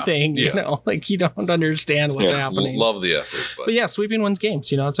same thing, like you don't understand what's happening. Love the effort. But yeah, sweeping wins games.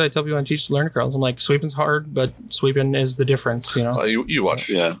 That's what I tell people when I teach learner girls. I'm like, sweeping's hard, but sweeping is the difference, You watch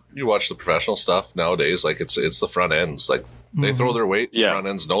the professional stuff nowadays, like it's the front ends. Like they throw their weight, the front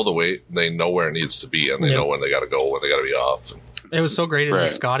ends know the weight, they know where it needs to be, and they know when they gotta go, when they gotta be off. It was so great in the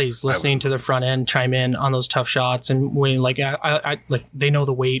Scotties listening to the front end chime in on those tough shots, and when I like they know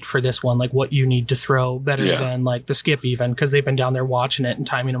the weight for this one, like what you need to throw better than like the skip even, because they've been down there watching it and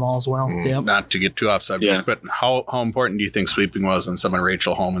timing them all as well. Not to get too off subject, but how important do you think sweeping was in some of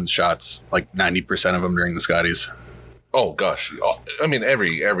Rachel Holman's shots? Like 90% of them during the Scotties. Oh gosh, I mean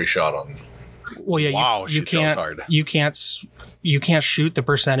every shot on. Well, yeah, wow, you can't hard. You can't shoot the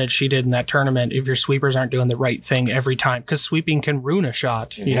percentage she did in that tournament if your sweepers aren't doing the right thing every time, because sweeping can ruin a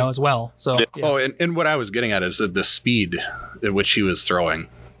shot, as well. So and what I was getting at is the speed at which she was throwing.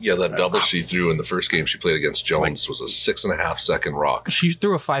 Yeah, that double she threw in the first game she played against Jones was a 6.5 second rock. She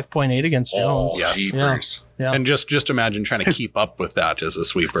threw a 5.8 against Jones. Yes. Yeah. And just imagine trying to keep up with that as a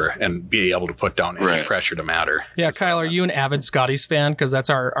sweeper and be able to put down any pressure to matter. Yeah, Kyle, are you an avid Scotties fan? Because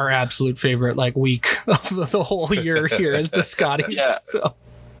that's our absolute favorite week of the whole year here is the Scotties. Yeah. So.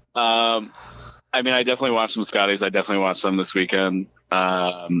 I mean, I definitely watched some Scotties. I definitely watched them this weekend.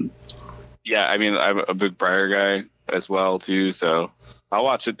 I mean, I'm a big Briar guy as well too, so I'll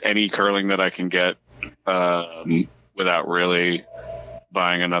watch any curling that I can get without really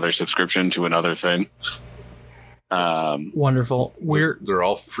buying another subscription to another thing. Wonderful. They're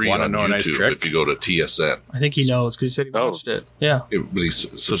all free on YouTube if you go to TSN. I think he knows because he said he watched it. Yeah. But he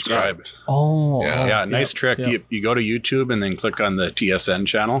subscribed. Oh. Yeah, nice trick. Yeah. You go to YouTube and then click on the TSN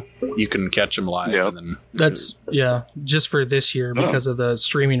channel. You can catch them live. Yep. And then that's, just for this year because of the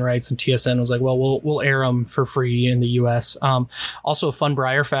streaming rights, and TSN was like, well, we'll air them for free in the US. Also, a fun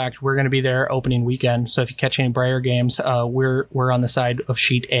Briar fact, we're going to be there opening weekend. So if you catch any Briar games, we're on the side of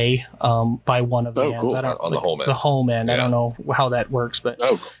sheet A by one of the ends. Cool. On the home end. The home end. I don't know how that works, but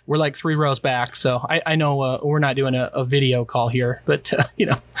we're like 3 rows back. So I know we're not doing a video call here, but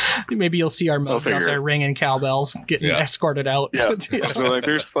maybe you'll see our mugs out there ringing cowbells, getting escorted out. Yeah. So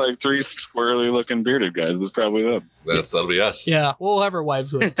there's 3 squirrely looking bearded guys. It's probably them. That'll be us. Yeah, we'll have our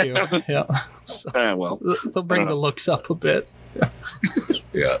wives with too. Yeah. So they'll bring the looks up a bit.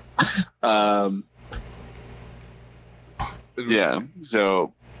 Yeah.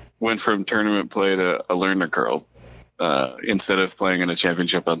 So went from tournament play to a learner curl. Instead of playing in a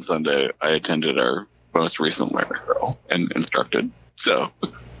championship on Sunday, I attended our most recent learner curl and instructed. So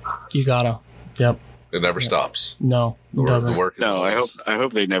you gotta. Yep. It never stops. No, it doesn't. The work is I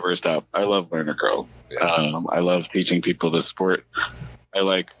hope they never stop. I love learner curl. Yeah. I love teaching people this sport. I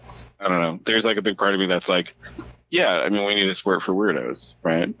don't know. There's a big part of me that's like, we need a sport for weirdos,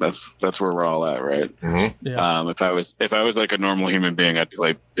 right? That's where we're all at, right? Mm-hmm. Yeah. If I was like a normal human being, I'd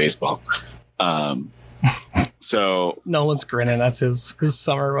play baseball. So Nolan's grinning. That's his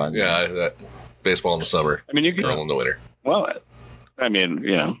summer run. Yeah. Baseball in the summer. I mean, you can curl in the winter. Well, I mean,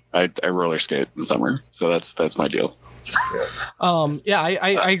 I roller skate in the summer, so that's my deal.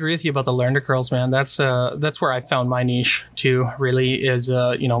 I agree with you about the learn to curls, man. That's where I found my niche too. Really is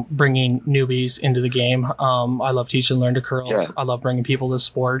bringing newbies into the game. I love teaching learn to curls. Yeah. I love bringing people to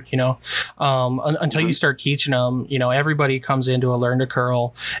sport. Until you start teaching them, everybody comes into a learn to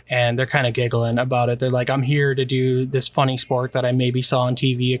curl and they're kind of giggling about it. They're like, I'm here to do this funny sport that I maybe saw on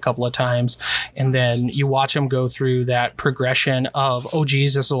TV a couple of times, and then you watch them go through that progression of, oh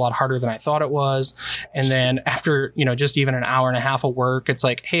geez, this is a lot harder than I thought it was, and then after just even an hour and a half of work, it's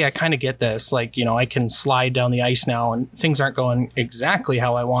like, hey, I kind of get this. Like, I can slide down the ice now, and things aren't going exactly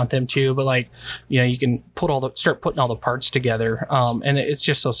how I want them to, but you can start putting all the parts together. And it's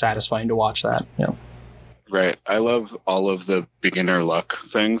just so satisfying to watch that. Right. I love all of the beginner luck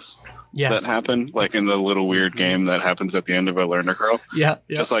things that happen, like in the little weird game that happens at the end of a learner curl. Yeah.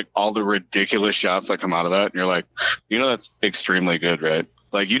 Just like all the ridiculous shots that come out of that. And you're like, that's extremely good, right?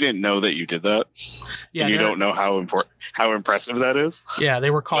 Like, you didn't know that you did that. Yeah, and you don't know how impressive that is. Yeah, they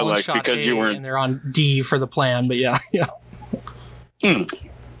were calling shot because A and they're on D for the plan, but yeah. Yeah, I'm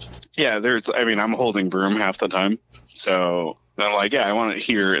holding broom half the time. So I'm like, I want it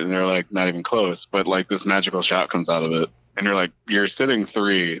here. And they're like, not even close. But like this magical shot comes out of it. And you're like, you're sitting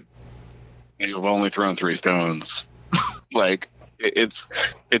 3. And you've only thrown 3 stones. Like, it's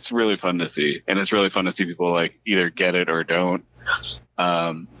really fun to see. And it's really fun to see people like either get it or don't.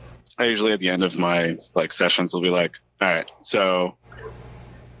 I usually at the end of my sessions will be like, all right, so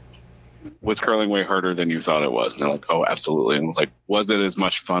was curling way harder than you thought it was? And they're like, oh, absolutely. And I was like, was it as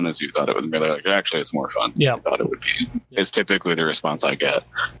much fun as you thought it would be? They're like, actually, it's more fun than I thought it would be. It's typically the response I get.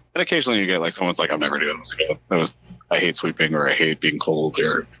 And occasionally you get someone's like, I'm never doing this again. I hate sweeping, or I hate being cold,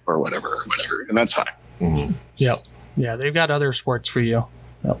 or whatever. And that's fine. Mm-hmm. Yep. Yeah, they've got other sports for you.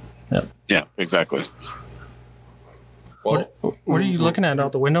 Yep. Yeah, exactly. Well, what are you looking at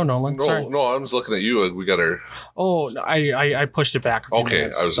out the window, Nolan? Sorry. No, I was looking at you. We got our. Oh, I pushed it back. Okay,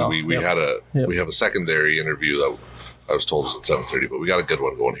 we have a secondary interview that I was told was at 7:30, but we got a good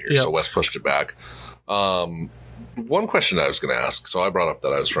one going here. Yep. So Wes pushed it back. One question I was going to ask. So I brought up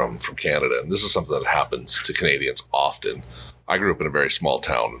that I was from Canada, and this is something that happens to Canadians often. I grew up in a very small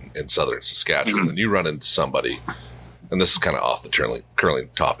town in southern Saskatchewan, and you run into somebody. And this is kind of off the curling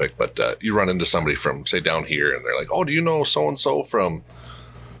topic, but you run into somebody from, say, down here, and they're like, oh, do you know so-and-so from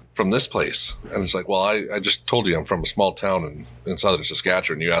this place? And it's like, well, I just told you I'm from a small town in southern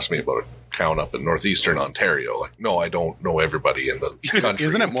Saskatchewan. You asked me about a town up in northeastern Ontario. Like, no, I don't know everybody in the country.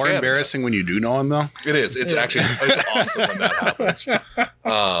 Isn't it more embarrassing when you do know them, though? It is. It's awesome when that happens.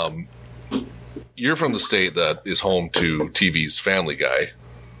 You're from the state that is home to TV's Family Guy.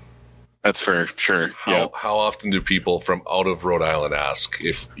 That's for sure. How often do people from out of Rhode Island ask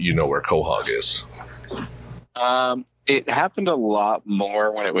if you know where Quahog is? It happened a lot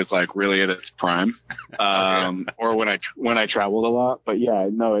more when it was really at its prime, or when I traveled a lot. But yeah,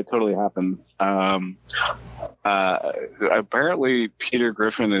 no, it totally happens. Apparently, Peter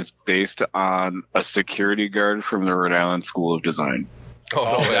Griffin is based on a security guard from the Rhode Island School of Design.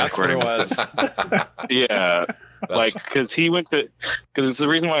 Oh, that's what it was. Yeah. Because the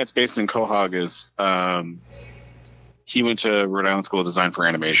reason why it's based in Quahog is he went to Rhode Island School of Design for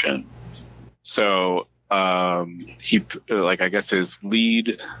animation. So he I guess his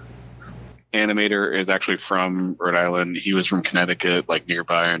lead animator is actually from Rhode Island. He was from Connecticut,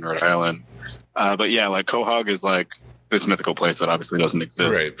 nearby in Rhode Island. But yeah, Quahog is this mythical place that obviously doesn't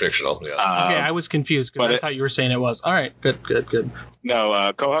exist. Right, fictional. Yeah. Okay, I was confused because I thought you were saying it was. All right, good. No,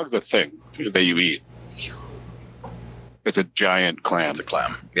 Quahog's a thing that you eat. It's a giant clam. It's a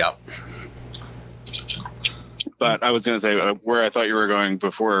clam. Yeah. But I was going to say where I thought you were going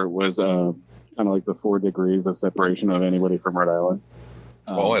before was kind of the 4 degrees of separation of anybody from Rhode Island.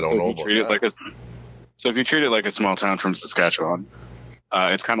 I don't know about that. So if you treat it like a small town from Saskatchewan,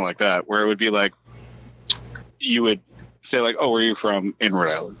 it's kind of like that, where it would be you would say oh, where are you from in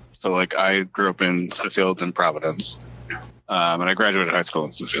Rhode Island? So I grew up in Smithfield and Providence, and I graduated high school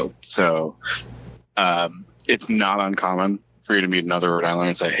in Smithfield. So it's not uncommon for you to meet another Rhode Islander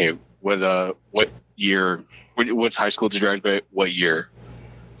and say, hey, what year, what's high school did you graduate? What year?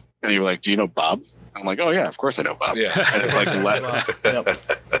 And you're like, do you know Bob? I'm like, oh yeah, of course I know Bob. Yeah. And it's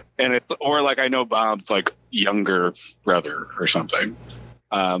and it's, or I know Bob's younger brother or something.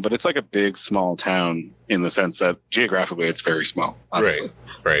 But it's a big, small town in the sense that geographically it's very small. Honestly.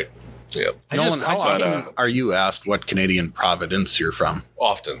 Right. Yep. Nolan, how often are you asked what Canadian province you're from?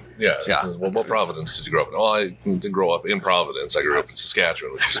 Often, yeah. Well, what province did you grow up in? Well, I didn't grow up in Providence. I grew up in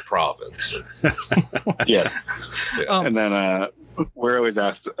Saskatchewan, which is a province. Yeah. And then we're always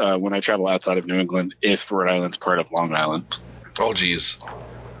asked when I travel outside of New England if Rhode Island's part of Long Island. Oh, geez.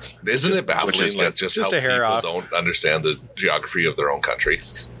 Isn't it baffling just how people don't understand the geography of their own country?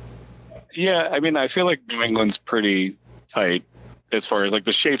 Yeah, I mean, I feel like New England's pretty tight as far as like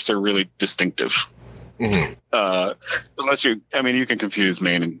the shapes are really distinctive. Mm-hmm. Unless you can confuse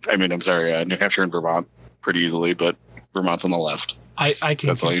Maine and New Hampshire and Vermont pretty easily, but Vermont's on the left. I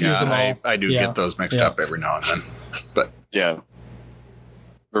can confuse them all. I do get those mixed up every now and then, but yeah,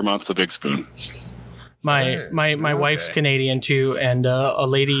 Vermont's the big spoon. My wife's Canadian too, and a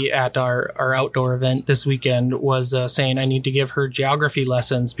lady at our outdoor event this weekend was saying I need to give her geography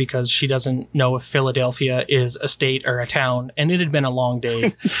lessons because she doesn't know if Philadelphia is a state or a town, and it had been a long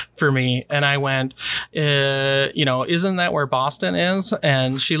day for me. And I went, isn't that where Boston is?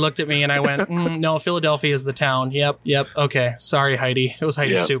 And she looked at me, and I went, no, Philadelphia is the town. Yep, okay. Sorry, Heidi. It was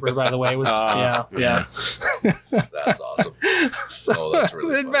Heidi Super, by the way. It was yeah. That's awesome. So that's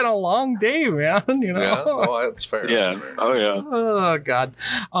really it'd been a long day, man. Yeah, that's fair. Yeah. That's fair. Oh, yeah. Oh, God.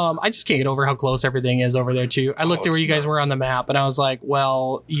 I just can't get over how close everything is over there, too. I looked at where you guys were on the map, and I was like,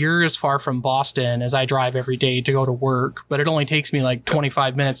 well, you're as far from Boston as I drive every day to go to work, but it only takes me like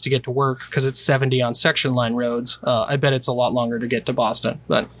 25 minutes to get to work because it's 70 on section line roads. I bet it's a lot longer to get to Boston.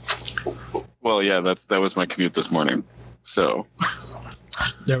 But well, yeah, that was my commute this morning. So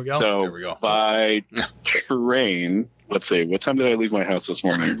there we go. So by train, let's see, what time did I leave my house this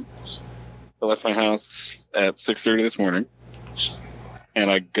morning? I left my house at 6:30 this morning, and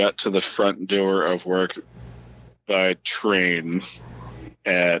I got to the front door of work by train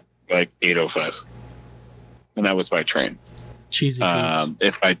at like 8:05, and that was by train. Cheesy boots.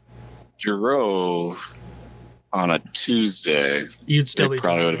 If I drove on a Tuesday, you'd still be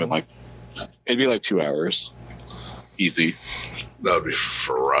probably would have been like it'd be like 2 hours, easy. That would be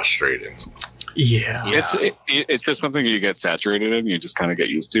frustrating. Yeah, it's just something you get saturated in. You just kind of get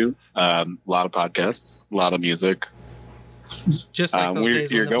used to. A lot of podcasts, a lot of music. Just like those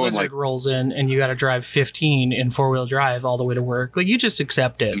days when the blizzard rolls in and you got to drive 15 in 4-wheel drive all the way to work. Like you just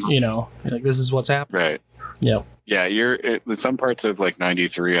accept it, You're like this is what's happening. Right. Yep. Yeah, in some parts of like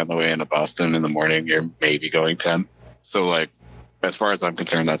 93 on the way into Boston in the morning, you're maybe going 10. So like, as far as I'm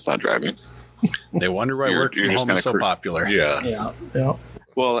concerned, that's not driving. They wonder why work from home is so popular. Yeah.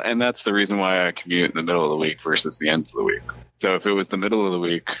 Well, and that's the reason why I commute in the middle of the week versus the ends of the week. So if it was the middle of the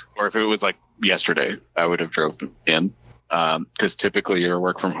week, or if it was like yesterday, I would have drove in. Because typically your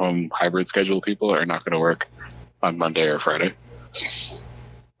work from home hybrid schedule people are not going to work on Monday or Friday.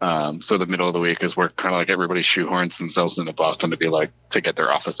 So the middle of the week is where kind of like everybody shoehorns themselves into Boston to get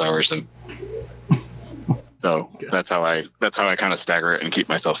their office hours in. So that's how I kind of stagger it and keep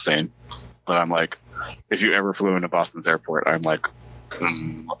myself sane. But I'm like, if you ever flew into Boston's airport, I'm like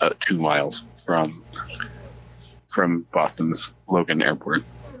 2 miles from Boston's Logan Airport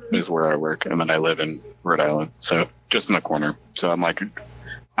is where I work, and then I live in Rhode Island, so just in the corner. So I'm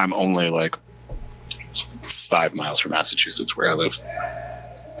only like 5 miles from Massachusetts where I live.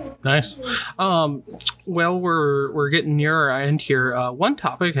 Nice. Well, we're getting near our end here. One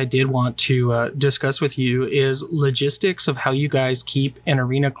topic I did want to discuss with you is logistics of how you guys keep an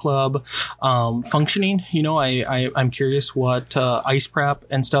arena club functioning. I'm curious what ice prep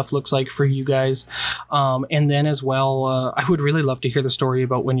and stuff looks like for you guys. And then as well, I would really love to hear the story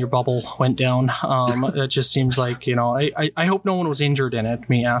about when your bubble went down. It just seems like, I hope no one was injured in it,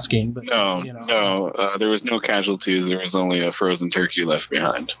 me asking. But, No, there was no casualties. There was only a frozen turkey left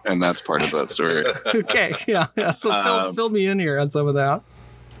behind. And that's part of that story. Okay, yeah. So fill me in here on some of that.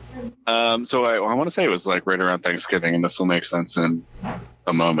 So I want to say it was like right around Thanksgiving, and this will make sense in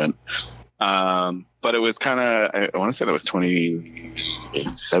a moment. But it was kind of, I want to say that was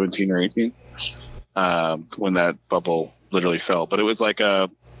 2017 or 18 when that bubble literally fell. But it was like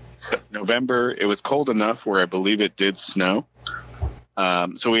November. It was cold enough where I believe it did snow.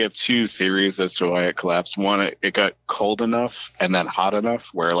 So we have two theories as to why it collapsed. One, it got cold enough and then hot enough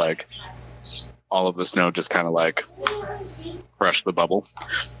where like all of the snow just kind of like crushed the bubble.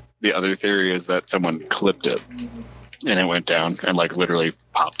 The other theory is that someone clipped it and it went down and like literally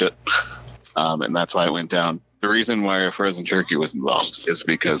popped it. And that's why it went down. The reason why a frozen turkey was involved is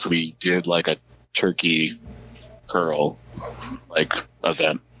because we did like a turkey curl like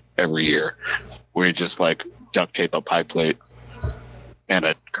event every year. We just like duct tape a pie plate and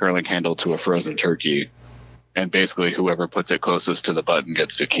a curling handle to a frozen turkey, and basically whoever puts it closest to the button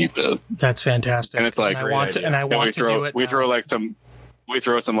gets to keep it. That's fantastic. And it's like, I want to do it. We throw like some we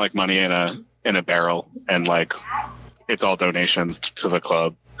throw some like money in a barrel, and like it's all donations to the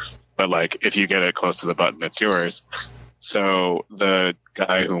club. But like if you get it close to the button, it's yours. So the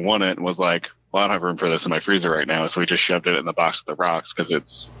guy who won it was like, well, I don't have room for this in my freezer right now. So we just shoved it in the box with the rocks because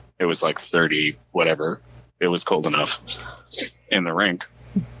it was like 30 whatever. It was cold enough in the rink.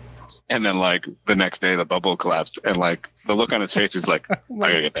 And then like the next day the bubble collapsed, and like the look on his face was like, I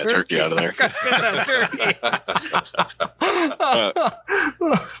gotta get that turkey out of there.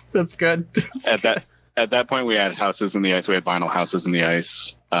 That's good. At that point we had houses in the ice. We had vinyl houses in the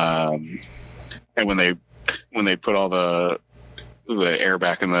ice. And when they put all the air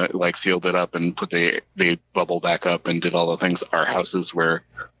back in the, like sealed it up and put the bubble back up and did all the things, our houses were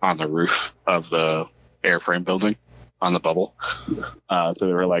on the roof of the airframe building on the bubble. So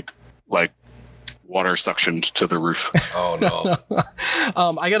they were like water suctioned to the roof. Oh no.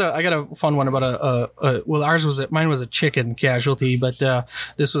 I got a fun one about mine was a chicken casualty, but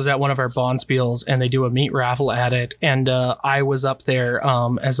this was at one of our bonspiels, and they do a meat raffle at it, and I was up there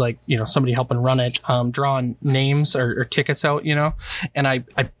as like, you know, somebody helping run it, drawing names or tickets out, you know, and I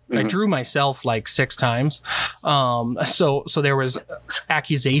drew myself like 6 times. So there was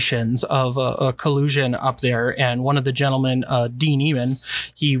accusations of a collusion up there. And one of the gentlemen, Dean Eman,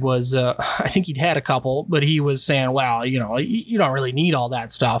 he was, I think he'd had a couple, but he was saying, well, you know, you don't really need all that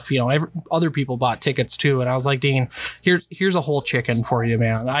stuff. You know, other people bought tickets too. And I was like, Dean, here's a whole chicken for you,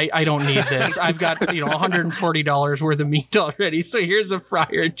 man. I don't need this. I've got, you know, $140 worth of meat already. So here's a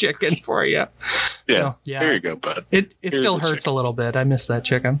fryer chicken for you. Yeah. So, yeah. There you go, bud. It still hurts a little bit. I miss that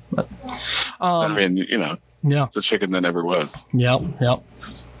chicken. But, I mean, you know, yeah, the chicken that never was. Yep.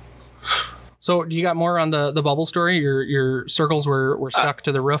 So, do you got more on the bubble story? Your circles were stuck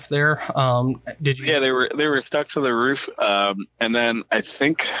to the roof there. Did you? Yeah, they were stuck to the roof. And then I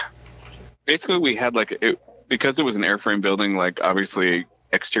think basically we had because it was an airframe building. Like obviously,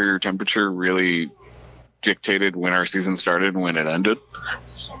 exterior temperature really dictated when our season started and when it ended.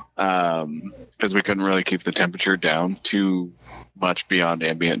 Because we couldn't really keep the temperature down too much beyond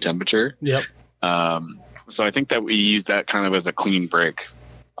ambient temperature. Yep. So I think that we used that kind of as a clean break,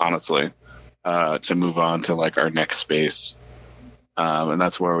 honestly, to move on to like our next space. And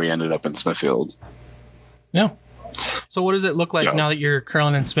that's where we ended up in Smithfield. Yeah. So what does it look like now that you're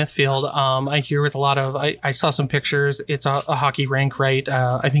curling in Smithfield? I hear with a lot of, I saw some pictures. It's a hockey rink, right?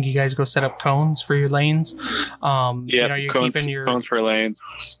 I think you guys go set up cones for your lanes. Yeah, you know, you're keeping your cones for lanes.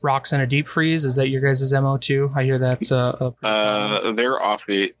 Rocks in a deep freeze. Is that your guys' MO too? I hear that's they're off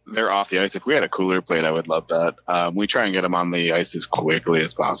the ice. If we had a cooler plate, I would love that. We try and get them on the ice as quickly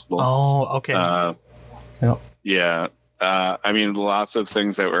as possible. Oh, okay. Yep. Yeah. I mean, lots of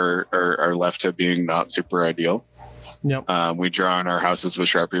things that are left to being not super ideal. Yep. We draw on our houses with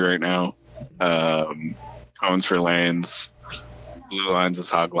Sharpie right now. Cones for lanes, blue lines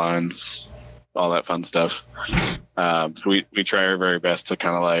as hog lines, all that fun stuff. So we try our very best to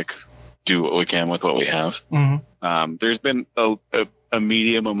kind of like do what we can with what we have. Mm-hmm. There's been a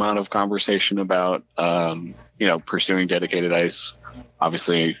medium amount of conversation about pursuing dedicated ice.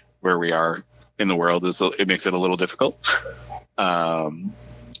 Obviously, where we are in the world it makes it a little difficult, but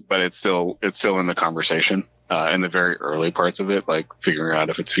it's still in the conversation. In the very early parts of it, like figuring out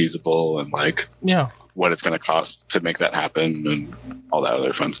if it's feasible and like what it's going to cost to make that happen and all that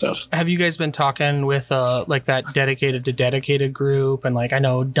other fun stuff. Have you guys been talking with like that dedicated to dedicated group? And like I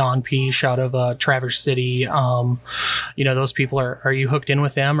know Don Peace out of Traverse City. Those people are you hooked in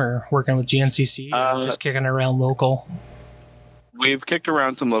with them or working with GNCC or just kicking around local? We've kicked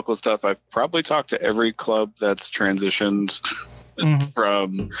around some local stuff. I've probably talked to every club that's transitioned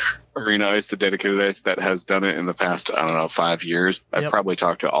from arena ice to dedicated ice that has done it in the past, 5 years. I've probably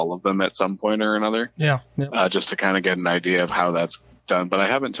talked to all of them at some point or another. Just to kind of get an idea of how that's done. But I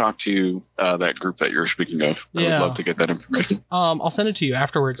haven't talked to that group that you're speaking of. I would love to get that information. I'll send it to you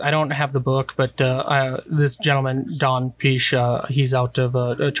afterwards. I don't have the book, but this gentleman, Don Peace, he's out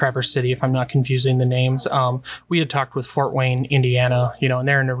of Traverse City, if I'm not confusing the names. We had talked with Fort Wayne, Indiana, and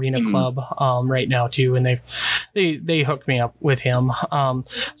they're an arena club right now too, and they hooked me up with him.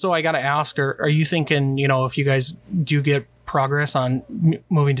 So I got to ask, are you thinking, if you guys do get progress on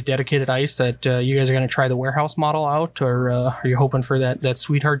moving to dedicated ice that you guys are going to try the warehouse model out, or are you hoping for that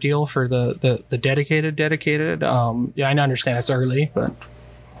sweetheart deal for the dedicated? I understand it's early, but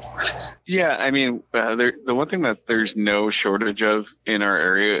I mean, the one thing that there's no shortage of in our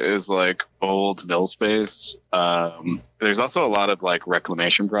area is like old mill space. There's also a lot of like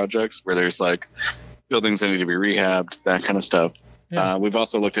reclamation projects where there's like buildings that need to be rehabbed, that kind of stuff. We've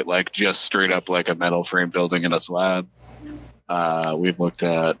also looked at like just straight up like a metal frame building in a slab. We've looked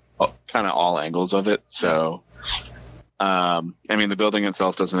at kind of all angles of it. So I mean, the building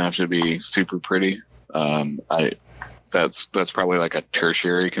itself doesn't have to be super pretty. That's probably like a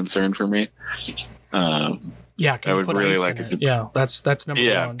tertiary concern for me. Yeah, I would really like it. Yeah, that's number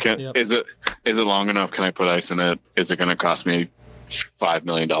one. Yep. Is it long enough? Can I put ice in it? Is it going to cost me $5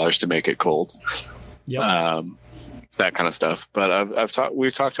 million to make it cold? Yep. That kind of stuff. But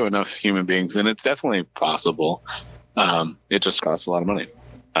we've talked to enough human beings, and it's definitely possible. It just costs a lot of money,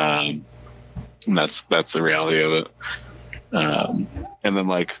 and that's the reality of it. And then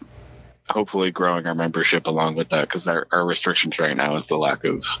like hopefully growing our membership along with that, because our restrictions right now is the lack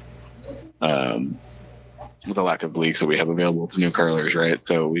of leagues that we have available to new curlers, right?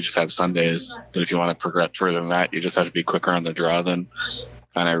 So we just have Sundays, but if you want to progress further than that, you just have to be quicker on the draw than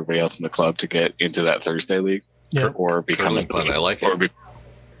kind of everybody else in the club to get into that Thursday league, or become a fun. I like it.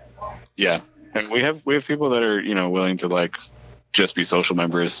 Yeah, and we have people that are willing to like just be social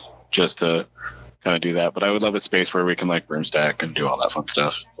members just to kind of do that. But I would love a space where we can like room stack and do all that fun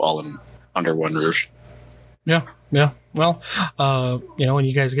stuff all under one roof. Yeah. Well, when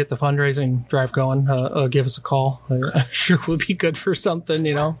you guys get the fundraising drive going, give us a call. I'm sure we'll be good for something,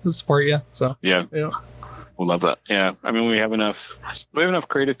 to support you. So yeah. We'll love that. Yeah. I mean, we have enough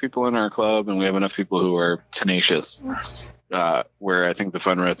creative people in our club, and we have enough people who are tenacious, where I think the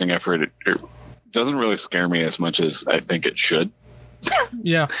fundraising effort, it doesn't really scare me as much as I think it should.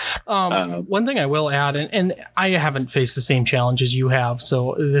 Yeah. One thing I will add, and I haven't faced the same challenge as you have,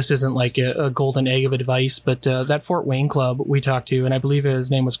 so this isn't like a golden egg of advice, but that Fort Wayne club we talked to, and I believe his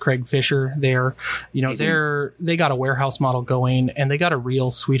name was Craig Fisher there, they got a warehouse model going, and they got a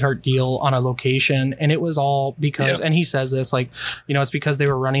real sweetheart deal on a location, and it was all because, and he says this, like, it's because they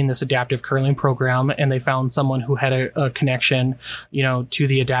were running this adaptive curling program, and they found someone who had a connection, to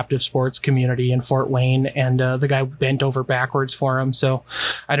the adaptive sports community in Fort Wayne, and the guy bent over backwards for him. So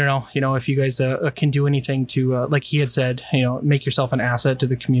I don't know, if you guys can do anything to, like he had said, make yourself an asset to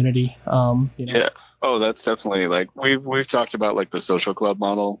the community. Yeah. Oh, that's definitely like we've talked about like the social club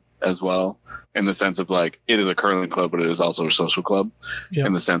model as well, in the sense of like it is a curling club, but it is also a social club. Yep.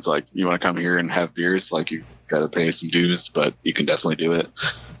 In the sense like you want to come here and have beers, like you got to pay some dues, but you can definitely do it.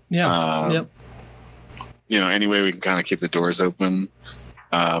 Yeah. Any way we can kind of keep the doors open.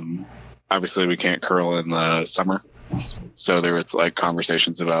 Obviously we can't curl in the summer. So there was like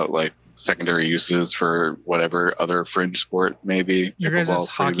conversations about like secondary uses for whatever other fringe sport, maybe. Your guys'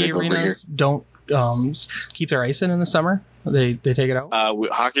 hockey arenas don't keep their ice in the summer? They take it out?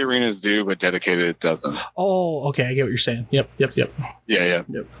 Hockey arenas do, but dedicated doesn't. Oh, okay. I get what you're saying. Yep. Yeah.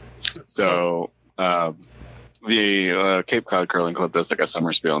 Yep. So the Cape Cod Curling Club does like a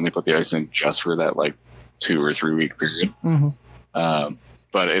summer spiel, and they put the ice in just for that like 2 or 3 week period. Mm-hmm.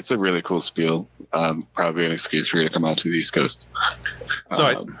 But it's a really cool spiel. Probably an excuse for you to come out to the East Coast.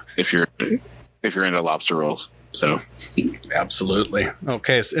 So if you're into lobster rolls. So absolutely.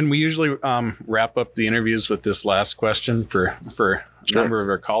 Okay. And we usually wrap up the interviews with this last question for a number of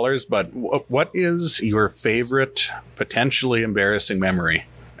our callers. But what is your favorite potentially embarrassing memory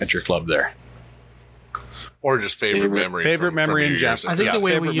at your club there? Or just favorite memory. Favorite memory in general. I think the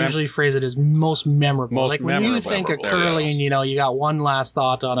way we usually phrase it is most memorable. When you think of curling, you got one last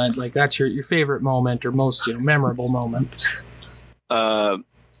thought on it. Like that's your favorite moment or most memorable moment. I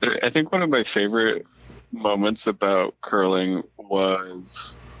think one of my favorite moments about curling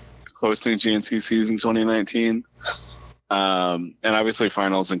was hosting GNCCs in 2019. And obviously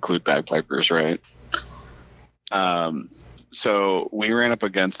finals include bagpipers, right? So we ran up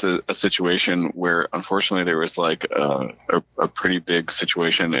against a situation where, unfortunately, there was like a pretty big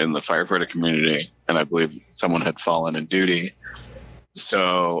situation in the firefighter community, and I believe someone had fallen in duty.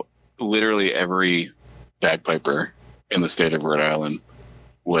 So literally every bagpiper in the state of Rhode Island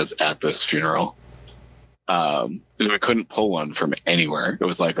was at this funeral. We couldn't pull one from anywhere. It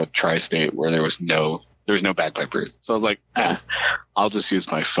was like a tri-state where there was no bagpipers. So I was like, I'll just use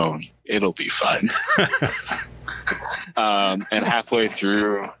my phone. It'll be fine. And halfway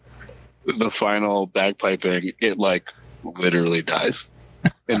through the final bagpiping, it like literally dies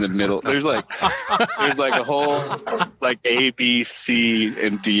in the middle. There's like a whole like A, B, C,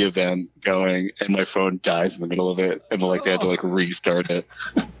 and D event going, and my phone dies in the middle of it, and like they had to like restart it.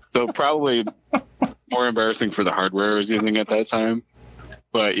 So probably more embarrassing for the hardware I was using at that time.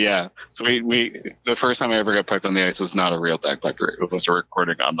 But yeah, so we the first time I ever got piped on the ice was not a real bagpiper. It was a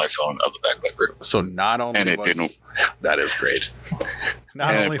recording on my phone of the bagpiper. So not only that is great.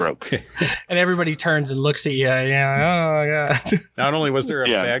 It broke. And everybody turns and looks at you. Yeah, oh my God. Not only was there a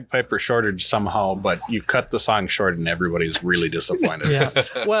bagpiper shortage somehow, but you cut the song short and everybody's really disappointed. Yeah.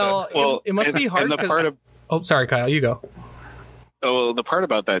 Well, it must be hard. Oh, sorry, Kyle. You go. well, the part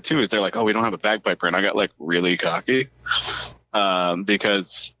about that too is they're like, oh, we don't have a bagpiper, and I got like really cocky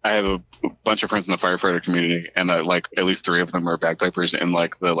because I have a bunch of friends in the firefighter community, and like at least 3 of them are bagpipers in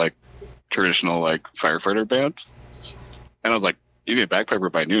like the like traditional like firefighter band, and I was like, you get a bagpiper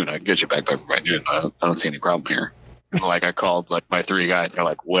by noon, I can get you a bagpiper by noon. I don't see any problem here. Like I called like my 3 guys. They're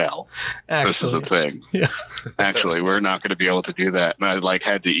like, well, this is a thing. Yeah. Actually, we're not going to be able to do that. And I like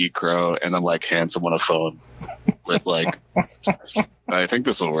had to eat crow and then like hand someone a phone with like, I think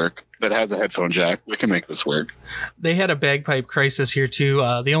this will work. That has a headphone jack. We can make this work. They had a bagpipe crisis here too.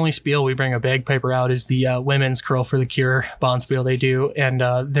 The only spiel we bring a bagpiper out is the women's Curl for the Cure bonspiel they do, and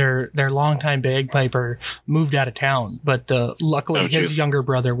their longtime bagpiper moved out of town, but luckily his younger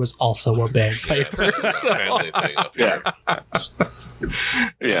brother was also a bagpiper. Family thing up here.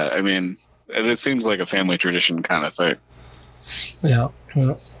 Yeah, I mean, it seems like a family tradition kind of thing. Yeah.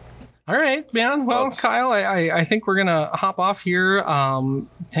 All right, man. Well, Kyle, I think we're going to hop off here.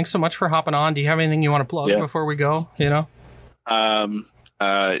 Thanks so much for hopping on. Do you have anything you want to plug before we go? You know?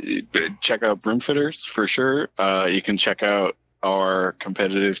 Check out Broomfitters for sure. You can check out our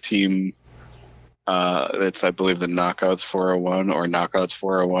competitive team. It's, I believe, the Knockouts 401 or Knockouts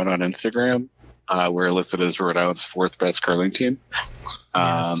 401 on Instagram. We're listed as Rhode Island's 4th best curling team.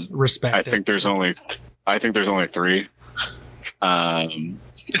 Yes, respect. I think there's only 3.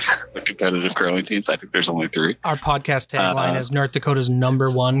 The competitive curling teams. I think there's only 3. Our podcast tagline is North Dakota's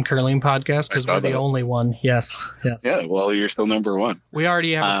 #1 curling podcast because we're the only one. Yes. Yeah, well, you're still #1. We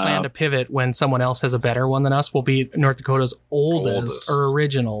already have a plan to pivot when someone else has a better one than us. We'll be North Dakota's oldest or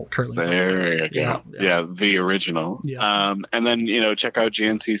original curling podcast. There you go. Yeah, the original. Yeah. And then, check out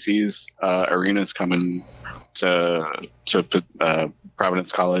GNCC's arenas coming to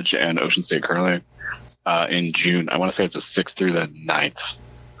Providence College and Ocean State Curling in June. I want to say it's the 6th through the 9th,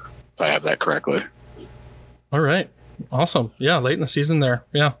 if I have that correctly. All right. Awesome. Yeah, late in the season there.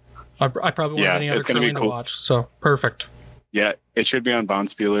 Yeah. I probably won't have any other curling to watch, so perfect. Yeah, it should be on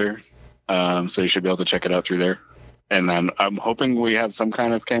Bonspieler, so you should be able to check it out through there. And then I'm hoping we have some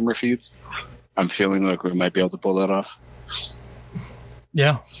kind of camera feeds. I'm feeling like we might be able to pull that off.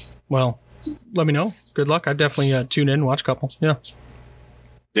 Yeah. Well, let me know. Good luck. I definitely tune in, watch a couple. Yeah.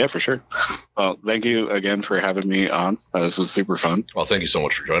 Yeah, for sure. Well, thank you again for having me on. This was super fun. Well, thank you so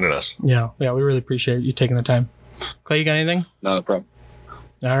much for joining us. Yeah, we really appreciate you taking the time. Clay, you got anything? Not a problem.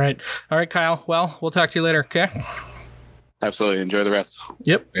 All right, Kyle. Well, we'll talk to you later, okay? Absolutely. Enjoy the rest.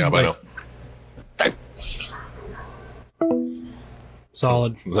 Yep. Yeah, bye now. Bye.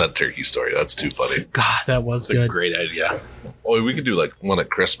 Solid. That turkey story, that's too funny. God, that was It's good. a great idea. Oh, we could do like one at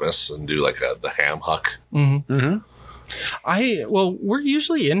Christmas and do like the ham huck. Mm-hmm. Mm-hmm. We're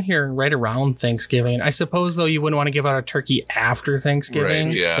usually in here right around Thanksgiving. I suppose, though, you wouldn't want to give out a turkey after Thanksgiving.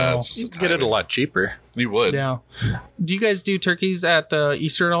 Right, yeah. So, It's just You can get it a lot cheaper. You would. yeah. Do you guys do turkeys at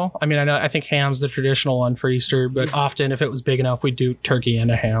Easter at all? I mean, I think ham's the traditional one for Easter, but often if it was big enough, we'd do turkey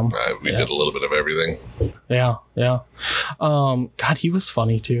and a ham. We did a little bit of everything. Yeah. God, he was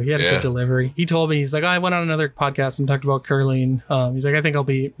funny too. He had a good delivery. He told me, he's like, I went on another podcast and talked about curling. He's like, I think I'll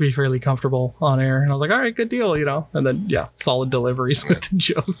be fairly comfortable on air. And I was like, all right, good deal, And then, solid deliveries with the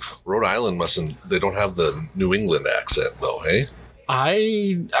jokes. Rhode Island they don't have the New England accent though, hey?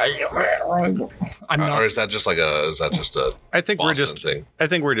 I'm not. Or is that just a I think Boston thing? I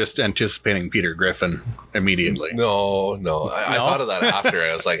think we're just anticipating Peter Griffin immediately. No. I thought of that after.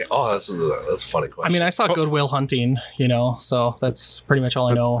 I was like, oh, that's a funny question. I mean, I saw Good Will Hunting, so that's pretty much all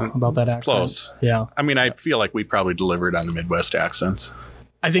I know about that accent. Close. Yeah. I mean, I feel like we probably delivered on the Midwest accents.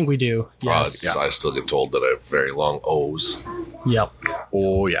 I think we do. Yes. I still get told that I have very long O's. Yep.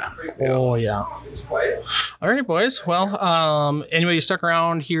 Oh, yeah. Oh, yeah. All right, boys. Well, anyway, you stuck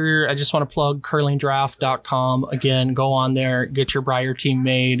around here. I just want to plug curlingdraft.com. Again, go on there, get your Briar team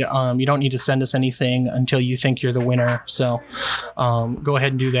made. You don't need to send us anything until you think you're the winner. So go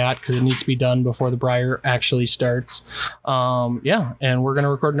ahead and do that because it needs to be done before the Briar actually starts. And we're going to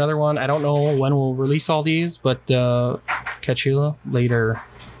record another one. I don't know when we'll release all these, but catch you later.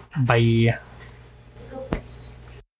 Bye.